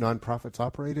that the nonprofits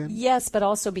operate in? Yes, but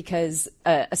also because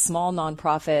a small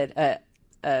nonprofit,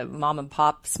 a mom and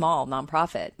pop small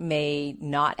nonprofit, may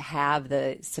not have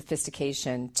the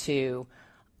sophistication to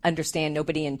understand,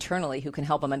 nobody internally who can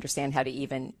help them understand how to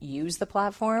even use the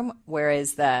platform,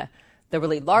 whereas the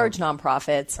really large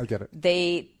nonprofits, I get it.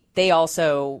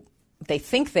 They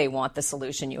think they want the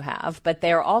solution you have, but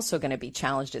they're also going to be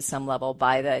challenged at some level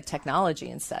by the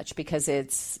technology and such, because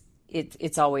it's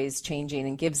always changing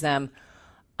and gives them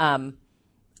a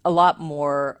lot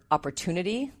more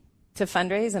opportunity to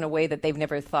fundraise in a way that they've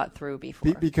never thought through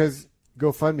before. Because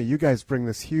GoFundMe, you guys bring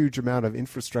this huge amount of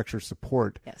infrastructure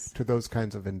support to those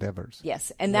kinds of endeavors.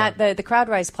 Yes, and that the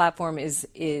CrowdRise platform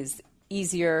is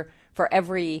easier for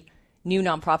every new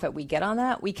nonprofit we get on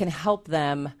that. We can help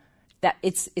them. That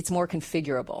it's more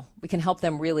configurable. We can help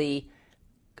them really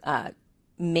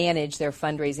manage their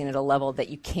fundraising at a level that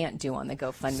you can't do on the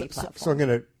GoFundMe platform. So I'm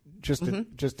going to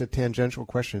just a tangential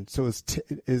question. So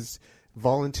is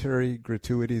voluntary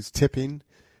gratuities, tipping,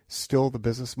 still the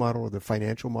business model or the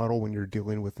financial model when you're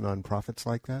dealing with nonprofits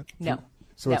like that? No.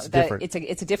 So it's different.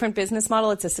 It's a different business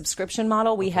model. It's a subscription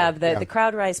model. We have the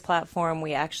CrowdRise platform.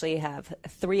 We actually have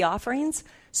 3 offerings.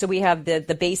 So we have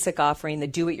the basic offering, the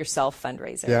do-it-yourself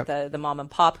fundraiser, the mom and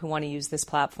pop who want to use this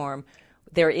platform.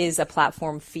 There is a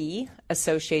platform fee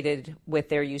associated with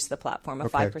their use of the platform, a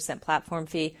 5% platform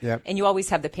fee. Yep. And you always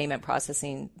have the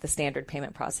standard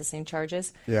payment processing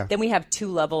charges. Yeah. Then we have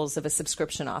 2 levels of a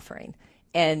subscription offering.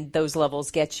 And those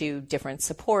levels get you different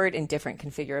support and different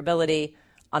configurability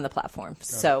on the platform.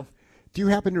 So, do you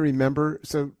happen to remember?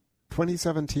 So,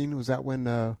 2017 was that when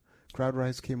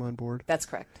CrowdRise came on board? That's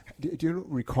correct. Do you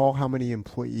recall how many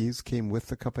employees came with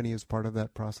the company as part of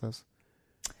that process?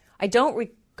 I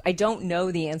don't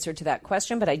know the answer to that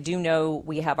question, but I do know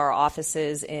we have our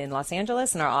offices in Los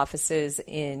Angeles and our offices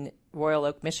in Royal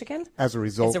Oak, Michigan. As a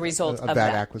result of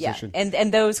that acquisition. Yeah.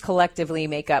 And those collectively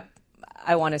make up,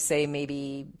 I want to say,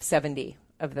 maybe 70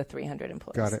 of the 300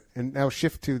 employees. Got it. And now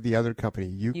shift to the other company,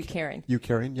 Ucaring.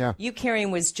 Ucaring, yeah. Ucaring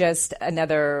was just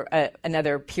another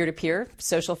peer-to-peer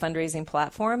social fundraising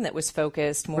platform that was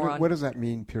focused more on... What does that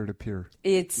mean, peer-to-peer?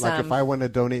 It's like if I want to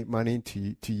donate money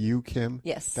to you, Kim,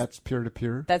 yes, that's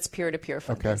peer-to-peer? That's peer-to-peer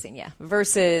fundraising, yeah.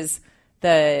 Versus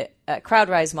the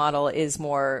CrowdRise model is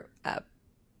more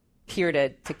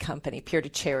peer-to-company,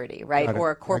 peer-to-charity, right? Or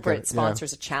a corporate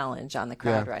sponsors a challenge on the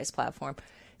CrowdRise platform.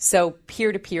 So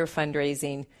peer-to-peer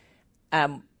fundraising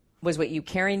was what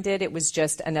Ucaring did. It was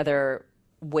just another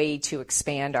way to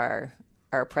expand our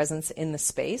presence in the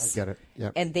space. I get it. Yeah.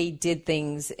 And they did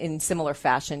things in similar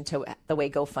fashion to the way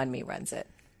GoFundMe runs it.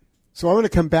 So I want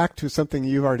to come back to something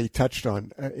you've already touched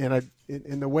on. And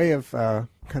in the way of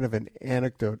kind of an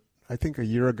anecdote, I think a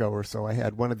year ago or so, I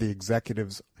had one of the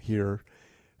executives here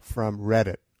from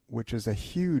Reddit, which is a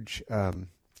huge,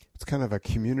 it's kind of a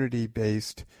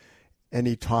community-based,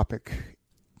 any topic,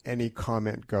 any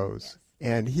comment goes. Yes.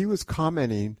 And he was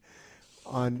commenting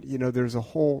on, there's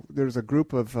a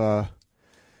group of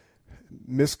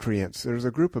miscreants. There's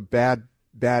a group of bad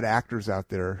actors out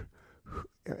there.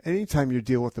 Anytime you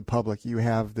deal with the public, you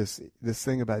have this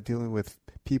thing about dealing with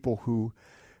people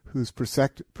whose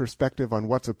perspective on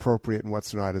what's appropriate and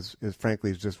what's not is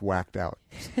frankly just whacked out.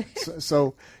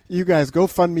 so you guys,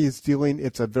 GoFundMe is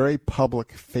it's a very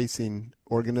public-facing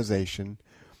organization.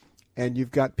 And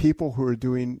you've got people who are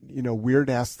doing,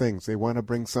 weird-ass things. They want to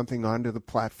bring something onto the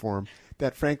platform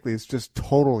that, frankly, is just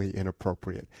totally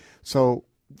inappropriate. So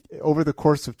over the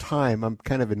course of time, I'm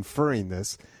kind of inferring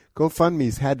this,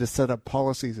 GoFundMe's had to set up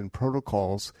policies and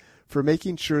protocols for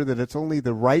making sure that it's only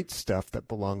the right stuff that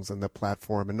belongs on the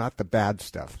platform and not the bad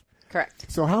stuff.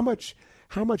 Correct. So how much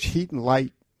heat and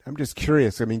light, I'm just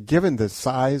curious, given the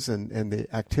size and the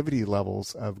activity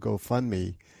levels of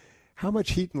GoFundMe, how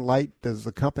much heat and light does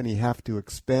the company have to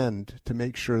expend to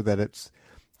make sure that it's,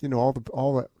 all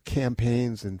the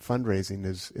campaigns and fundraising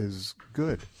is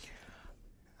good?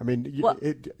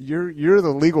 You're the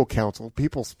legal counsel.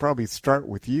 People probably start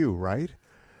with you, right?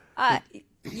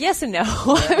 Yes and no.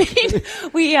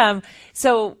 We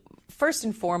so first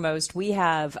and foremost, we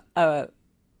have a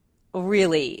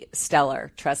really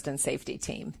stellar trust and safety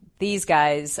team. These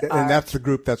guys and that's the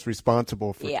group that's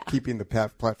responsible for keeping the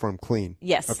platform clean.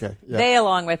 Yes. Okay. Yeah. They,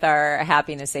 along with our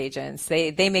happiness agents,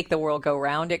 they make the world go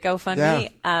round at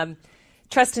GoFundMe. Yeah.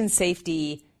 Trust and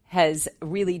safety has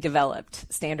really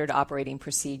developed standard operating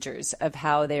procedures of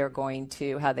how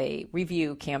they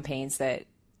review campaigns that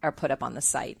are put up on the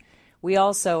site. We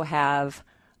also have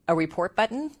a report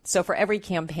button. So for every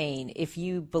campaign, if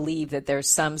you believe that there's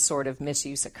some sort of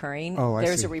misuse occurring,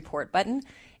 there's a report button.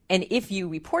 And if you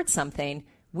report something,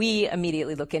 we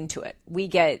immediately look into it. We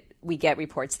get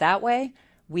reports that way.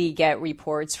 We get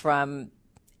reports from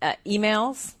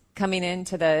emails coming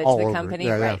into the company,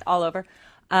 all over.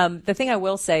 The thing I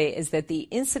will say is that the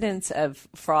incidents of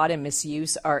fraud and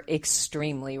misuse are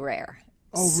extremely rare.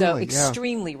 Really?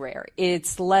 Extremely rare.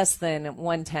 It's less than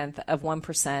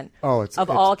 1/10% of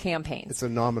all campaigns. It's a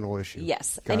nominal issue.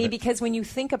 Yes. Because when you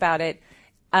think about it,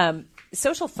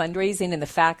 social fundraising and the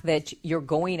fact that you're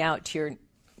going out to your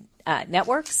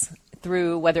networks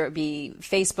through whether it be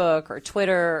Facebook or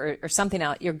Twitter or something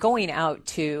else, you're going out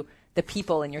to the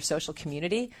people in your social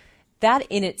community. That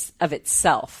in of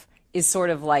itself is sort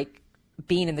of like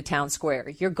being in the town square.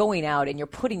 You're going out and you're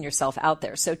putting yourself out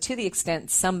there. So to the extent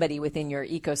somebody within your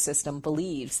ecosystem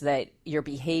believes that your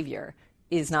behavior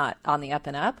is not on the up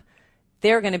and up,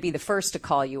 they're going to be the first to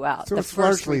call you out. So it's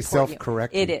largely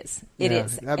self-correcting. It is. It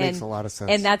is. That makes a lot of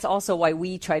sense. And that's also why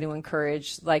we try to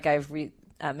encourage, like I've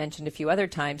mentioned a few other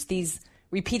times, these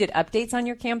repeated updates on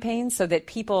your campaign so that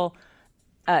people,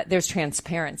 there's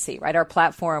transparency, right? Our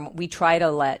platform, we try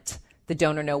to let the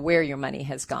donor know where your money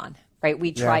has gone, right?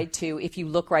 We tried to, if you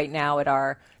look right now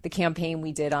at the campaign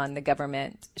we did on the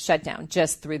government shutdown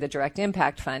just through the Direct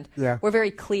Impact Fund, we're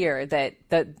very clear that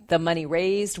the money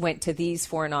raised went to these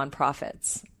 4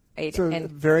 nonprofits. Right? So and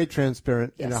very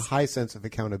transparent and a high sense of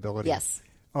accountability. Yes.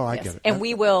 Oh, I get it. And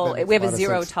we have a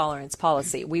zero tolerance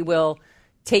policy. We will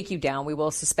take you down, we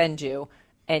will suspend you,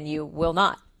 and you will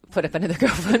not put up another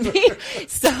GoFundMe.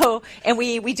 So, and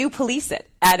we do police it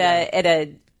at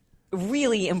a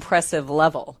really impressive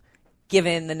level,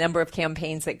 given the number of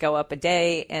campaigns that go up a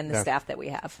day and the staff that we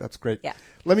have. That's great. Yeah.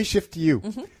 Let me shift to you.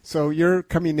 Mm-hmm. So you're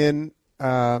coming in,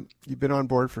 you've been on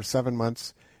board for 7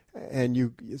 months,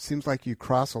 and it seems like you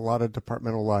cross a lot of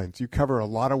departmental lines. You cover a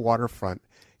lot of waterfront,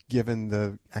 given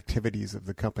the activities of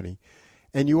the company.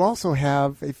 And you also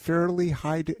have a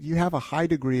high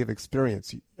degree of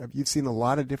experience. You've seen a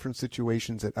lot of different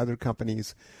situations at other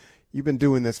companies. You've been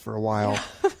doing this for a while.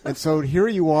 And so here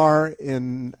you are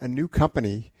in a new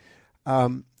company.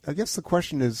 I guess the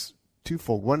question is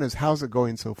twofold. One is, how's it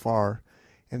going so far?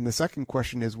 And the second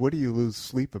question is, what do you lose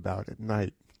sleep about at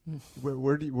night?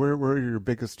 Where are your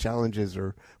biggest challenges,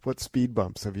 or what speed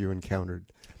bumps have you encountered?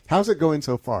 How's it going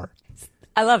so far?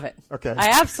 I love it. Okay.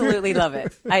 I absolutely love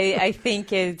it. I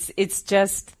think it's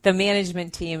just the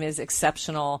management team is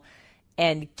exceptional,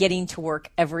 and getting to work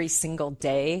every single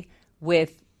day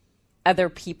with other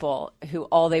people who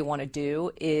all they want to do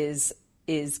is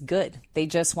good. They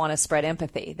just want to spread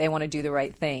empathy. They want to do the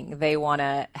right thing. They want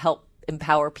to help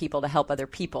empower people to help other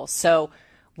people. So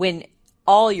when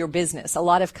all your business, a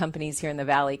lot of companies here in the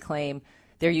Valley claim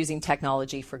they're using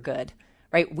technology for good,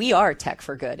 right? We are tech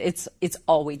for good. It's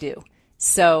all we do.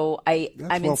 So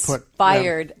I'm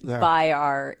inspired by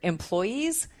our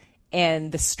employees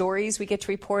and the stories we get to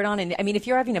report on. And I mean, if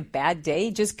you're having a bad day,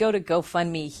 just go to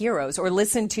GoFundMe Heroes, or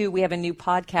we have a new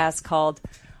podcast called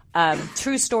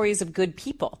True Stories of Good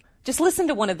People. Just listen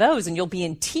to one of those and you'll be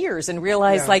in tears and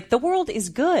realize the world is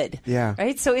good. Yeah.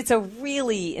 Right. So it's a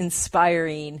really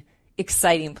inspiring,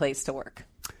 exciting place to work.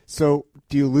 So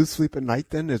do you lose sleep at night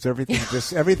then? Is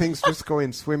everything's just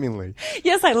going swimmingly?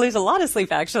 Yes, I lose a lot of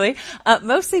sleep actually.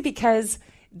 Mostly because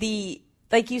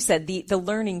like you said, the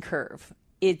learning curve,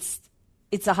 it's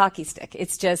a hockey stick.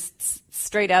 It's just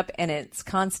straight up and it's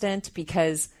constant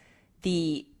because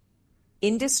the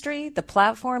industry, the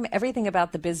platform, everything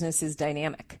about the business is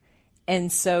dynamic.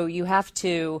 And so you have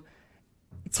to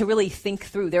really think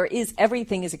through.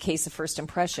 Everything is a case of first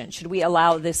impression. Should we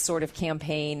allow this sort of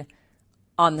campaign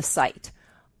on the site?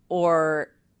 Or,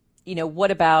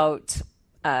 what about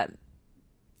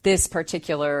this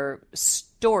particular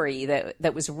story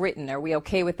that was written? Are we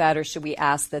okay with that, or should we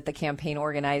ask that the campaign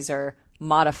organizer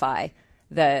modify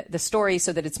the story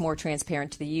so that it's more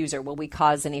transparent to the user? Will we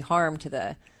cause any harm to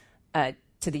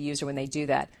the user when they do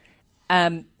that?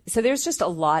 So there's just a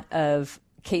lot of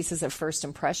cases of first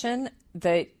impression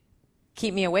that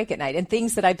keep me awake at night, and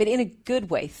things that I've been in a good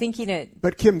way thinking it.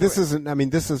 But Kim, this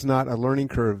is not a learning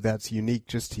curve that's unique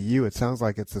just to you. It sounds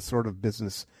like it's a sort of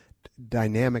business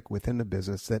dynamic within the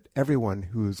business that everyone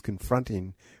who's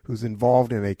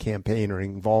involved in a campaign or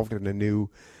involved in a new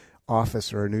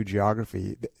office or a new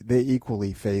geography, they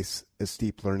equally face a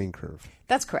steep learning curve.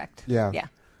 That's correct. Yeah. Yeah.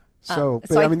 So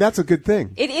that's a good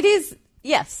thing. It is.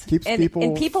 Yes. Keeps people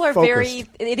and people are focused.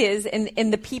 it is.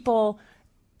 And the people,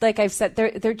 like I've said,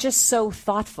 they're just so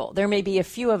thoughtful. There may be a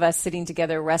few of us sitting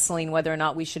together wrestling whether or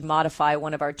not we should modify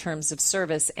one of our terms of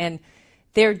service. And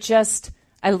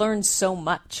I learned so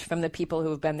much from the people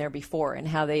who have been there before and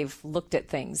how they've looked at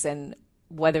things and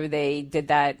whether they did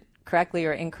that correctly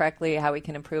or incorrectly, how we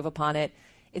can improve upon it.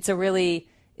 It's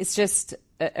just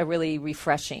a really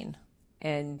refreshing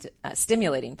and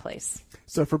stimulating place.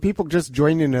 So for people just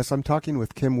joining us, I'm talking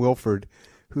with Kim Wilford,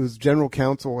 who's General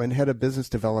Counsel and Head of Business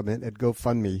Development at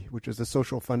GoFundMe, which is a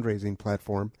social fundraising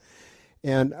platform.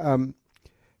 And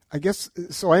I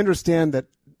understand that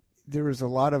there is a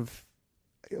lot of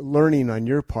learning on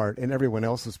your part and everyone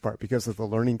else's part because of the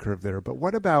learning curve there. But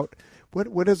what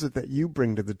is it that you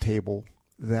bring to the table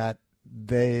that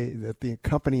the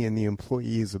company and the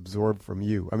employees absorb from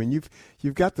you? I mean,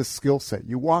 you've got the skill set.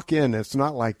 You walk in, it's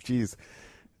not like, geez,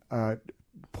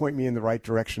 point me in the right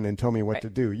direction and tell me what to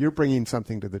do. You're bringing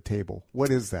something to the table. What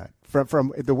is that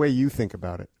from the way you think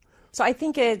about it? So I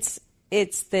think it's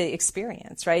the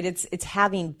experience, right? It's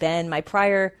having been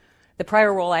the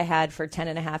prior role I had for 10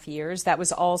 and a half years. That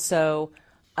was also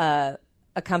a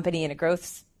company in a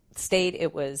growth state.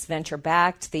 It was venture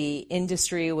backed. The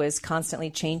industry was constantly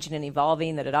changing and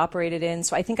evolving that it operated in.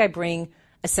 So I think I bring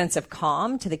a sense of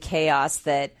calm to the chaos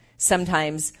that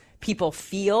sometimes people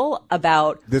feel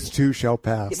about this too shall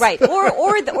pass, right?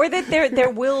 Or that there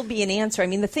will be an answer. I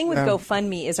mean, the thing with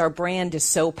GoFundMe is our brand is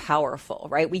so powerful,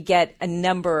 right? We get a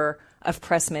number of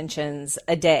press mentions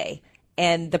a day,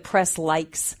 and the press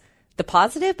likes the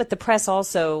positive, but the press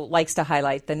also likes to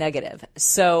highlight the negative.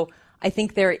 So I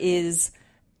think there is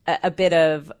a bit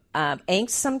of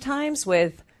angst sometimes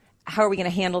with how are we going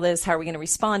to handle this? How are we going to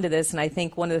respond to this? And I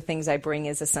think one of the things I bring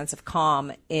is a sense of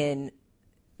calm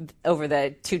over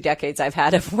the 2 decades I've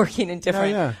had of working in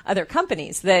different other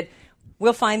companies, that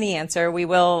we'll find the answer, we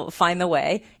will find the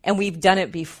way, and we've done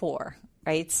it before,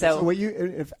 right? So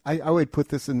if I would put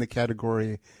this in the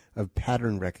category of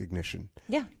pattern recognition.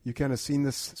 Yeah. You kind of seen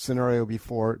this scenario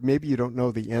before. Maybe you don't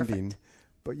know the ending,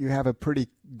 but you have a pretty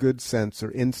good sense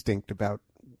or instinct about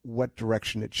what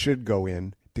direction it should go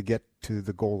in to get to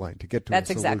the goal line, to get to That's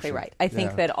a solution. exactly right. I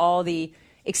think that all the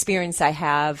experience I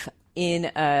have in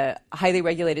a highly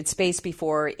regulated space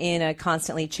before, in a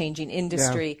constantly changing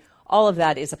industry, all of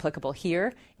that is applicable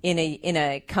here in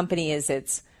a company as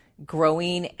it's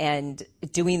growing and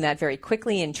doing that very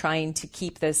quickly and trying to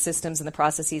keep the systems and the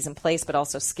processes in place, but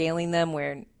also scaling them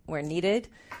where needed.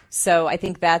 So I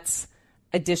think that's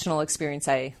additional experience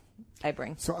I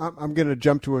bring. So I'm going to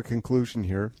jump to a conclusion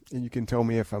here, and you can tell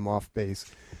me if I'm off base.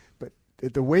 But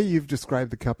the way you've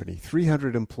described the company,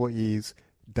 300 employees,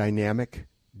 dynamic,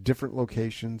 different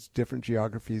locations, different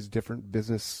geographies, different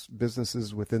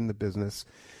businesses within the business.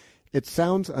 It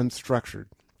sounds unstructured.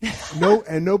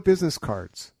 No business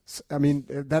cards. I mean,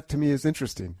 that to me is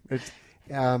interesting.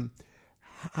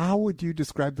 How would you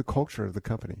describe the culture of the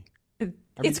company?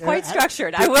 It's quite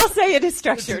structured. I will say it is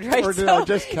structured, right? Or did I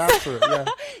just capture it? Yeah.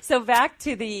 So back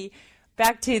to the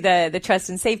trust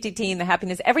and safety team, the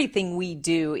happiness, everything we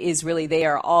do is really, they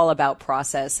are all about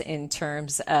process in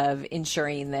terms of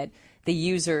ensuring that the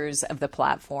users of the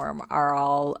platform are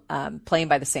all playing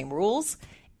by the same rules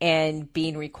and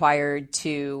being required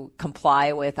to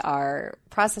comply with our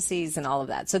processes and all of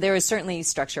that. So there is certainly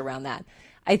structure around that.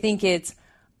 I think it's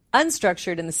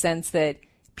unstructured in the sense that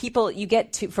you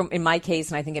get to, in my case,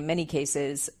 and I think in many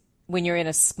cases, when you're in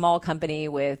a small company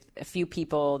with a few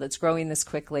people that's growing this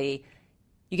quickly,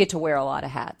 you get to wear a lot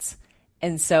of hats.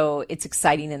 And so it's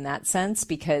exciting in that sense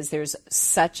because there's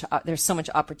so much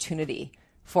opportunity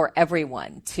for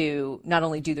everyone to not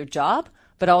only do their job,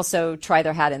 but also try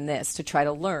their hat in this, to try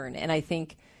to learn. And I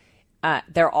think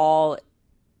they're all,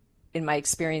 in my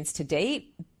experience to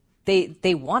date,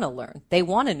 they want to learn. They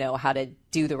want to know how to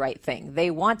do the right thing. They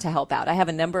want to help out. I have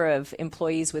a number of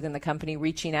employees within the company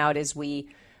reaching out as we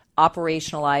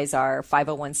operationalize our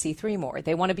 501c3 more.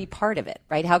 They want to be part of it,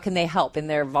 right? How can they help in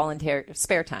their volunteer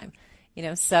spare time?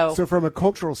 So from a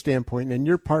cultural standpoint, and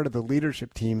you're part of the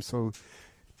leadership team, so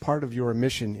part of your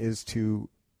mission is to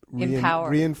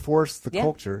reinforce the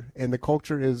culture, and the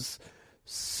culture is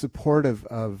supportive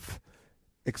of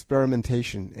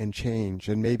experimentation and change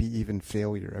and maybe even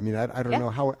failure. I mean, I don't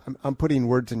know how I'm putting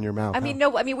words in your mouth.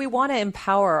 We want to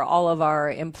empower all of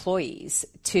our employees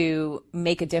to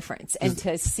make a difference and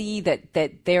to see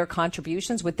that their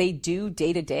contributions, what they do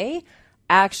day to day,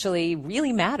 actually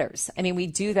really matters. I mean, we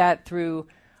do that through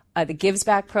the Gives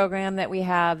Back program that we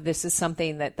have. This is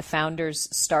something that the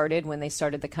founders started when they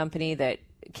started the company that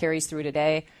carries through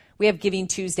today. We have Giving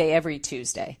Tuesday every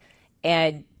Tuesday.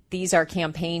 And these are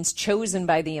campaigns chosen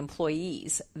by the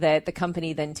employees that the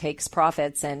company then takes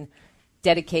profits and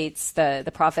dedicates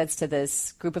the profits to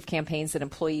this group of campaigns that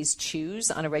employees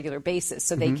choose on a regular basis.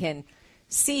 So they can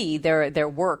see their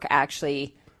work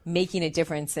actually making a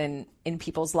difference in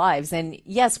people's lives. And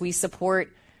yes,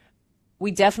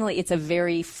 it's a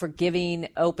very forgiving,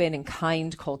 open, and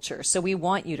kind culture. So we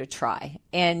want you to try.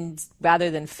 And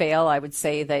rather than fail, I would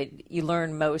say that you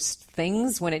learn most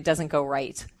things when it doesn't go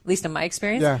right, at least in my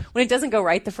experience. Yeah. When it doesn't go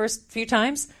right the first few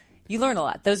times, you learn a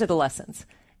lot. Those are the lessons.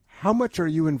 How much are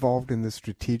you involved in the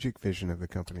strategic vision of the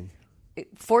company?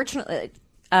 Fortunately,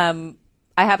 I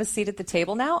have a seat at the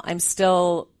table now. I'm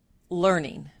still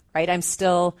learning, right?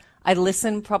 I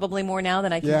listen probably more now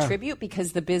than I contribute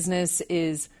because the business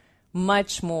is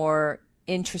much more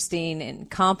interesting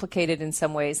and complicated in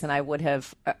some ways than I would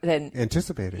have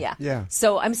anticipated. Yeah.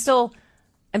 So I'm still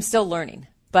learning,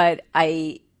 but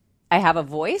I have a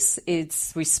voice.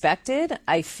 It's respected.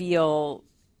 I feel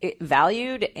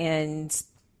valued, and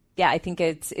I think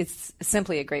it's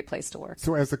simply a great place to work.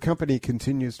 So as the company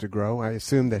continues to grow, I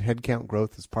assume that headcount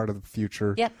growth is part of the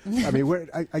future. Yep. I mean,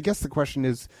 I guess the question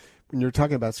is, when you're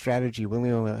talking about strategy,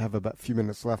 we only have about a few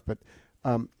minutes left, but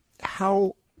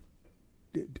how?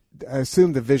 I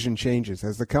assume the vision changes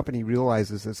as the company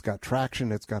realizes it's got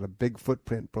traction, it's got a big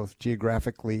footprint both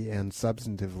geographically and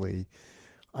substantively.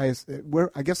 I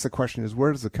guess the question is,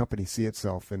 where does the company see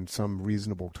itself in some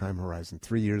reasonable time horizon?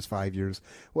 3 years, 5 years?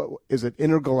 What is it?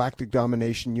 Intergalactic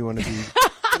domination? You want to be?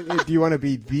 Do you want to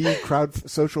be the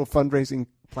social fundraising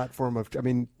platform of?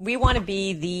 We want to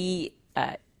be the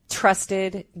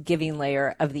trusted giving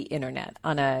layer of the internet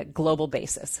on a global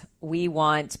basis. We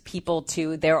want people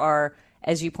to. There are,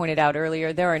 as you pointed out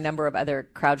earlier, there are a number of other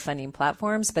crowdfunding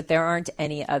platforms, but there aren't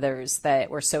any others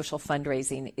where social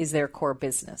fundraising is their core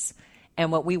business. And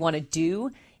what we want to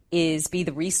do is be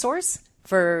the resource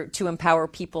to empower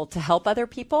people to help other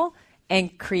people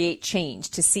and create change,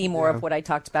 to see more of what I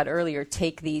talked about earlier,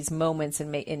 take these moments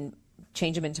and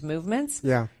change them into movements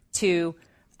to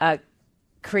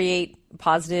create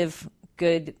positive,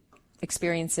 good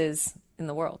experiences in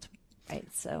the world. Right.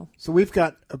 So we've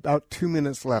got about 2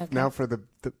 minutes left now for the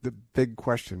big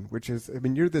question, which is,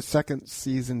 you're the second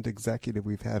seasoned executive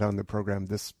we've had on the program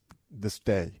this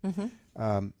day. Mm-hmm.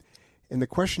 And the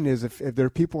question is, if there are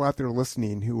people out there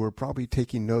listening who are probably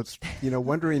taking notes,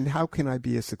 wondering, how can I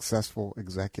be a successful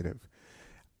executive?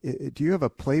 Do you have a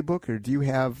playbook, or do you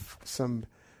have some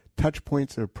touch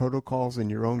points or protocols in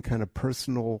your own kind of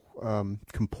personal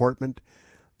comportment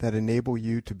that enable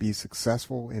you to be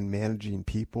successful in managing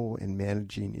people and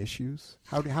managing issues?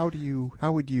 How would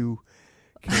you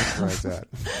characterize that?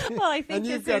 Well, I think and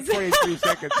you've got 23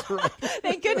 seconds. Right.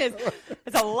 Thank goodness.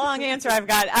 It's a long answer I've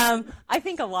got. I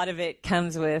think a lot of it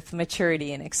comes with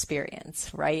maturity and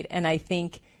experience, right? And I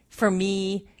think for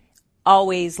me,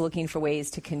 always looking for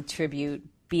ways to contribute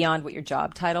beyond what your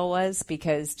job title was,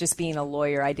 because just being a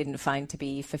lawyer, I didn't find to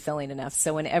be fulfilling enough.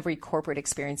 So in every corporate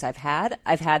experience I've had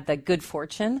the good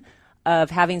fortune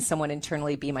of having someone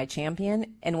internally be my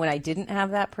champion. And when I didn't have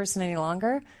that person any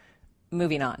longer,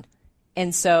 moving on.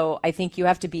 And so I think you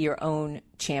have to be your own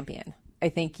champion. I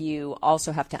think you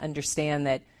also have to understand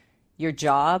that your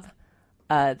job,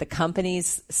 the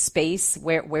company's space,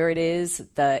 where it is,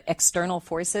 the external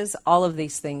forces, all of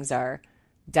these things are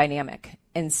dynamic.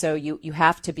 And so you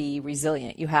have to be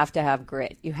resilient. You have to have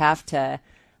grit. You have to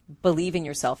believe in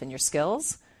yourself and your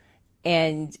skills,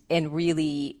 and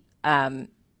really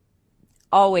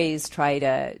always try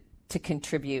to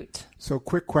contribute. So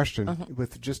quick question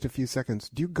with just a few seconds.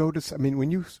 Do you go to,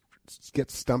 when you get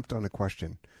stumped on a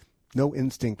question, no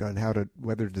instinct on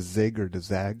whether to zig or to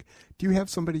zag, do you have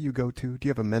somebody you go to? Do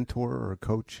you have a mentor or a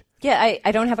coach? Yeah,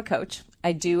 I don't have a coach.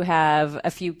 I do have a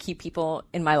few key people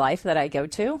in my life that I go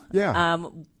to. Yeah.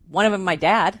 One of them, my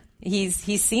dad. He's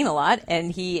seen a lot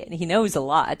and he knows a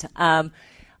lot.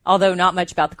 Although not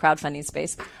much about the crowdfunding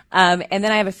space. And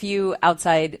then I have a few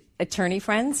outside attorney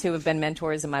friends who have been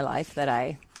mentors in my life that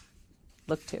I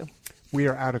look to. We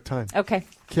are out of time. Okay.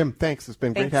 Kim, thanks. It's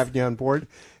been great having you on board.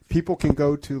 People can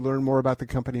go to learn more about the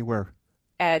company where?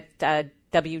 At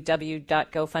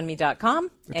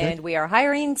www.gofundme.com. Okay. And we are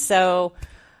hiring. So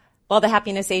while the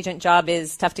happiness agent job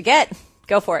is tough to get,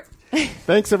 go for it.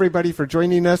 Thanks everybody for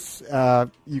joining us.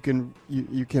 You can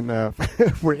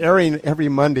we're airing every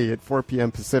Monday at 4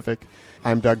 p.m. Pacific.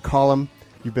 I'm Doug Collum.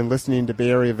 You've been listening to Bay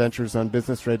Area Ventures on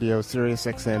Business Radio, Sirius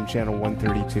XM Channel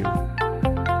 132.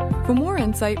 For more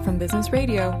insight from Business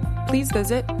Radio, please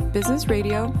visit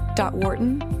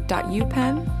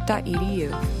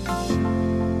businessradio.wharton.upenn.edu.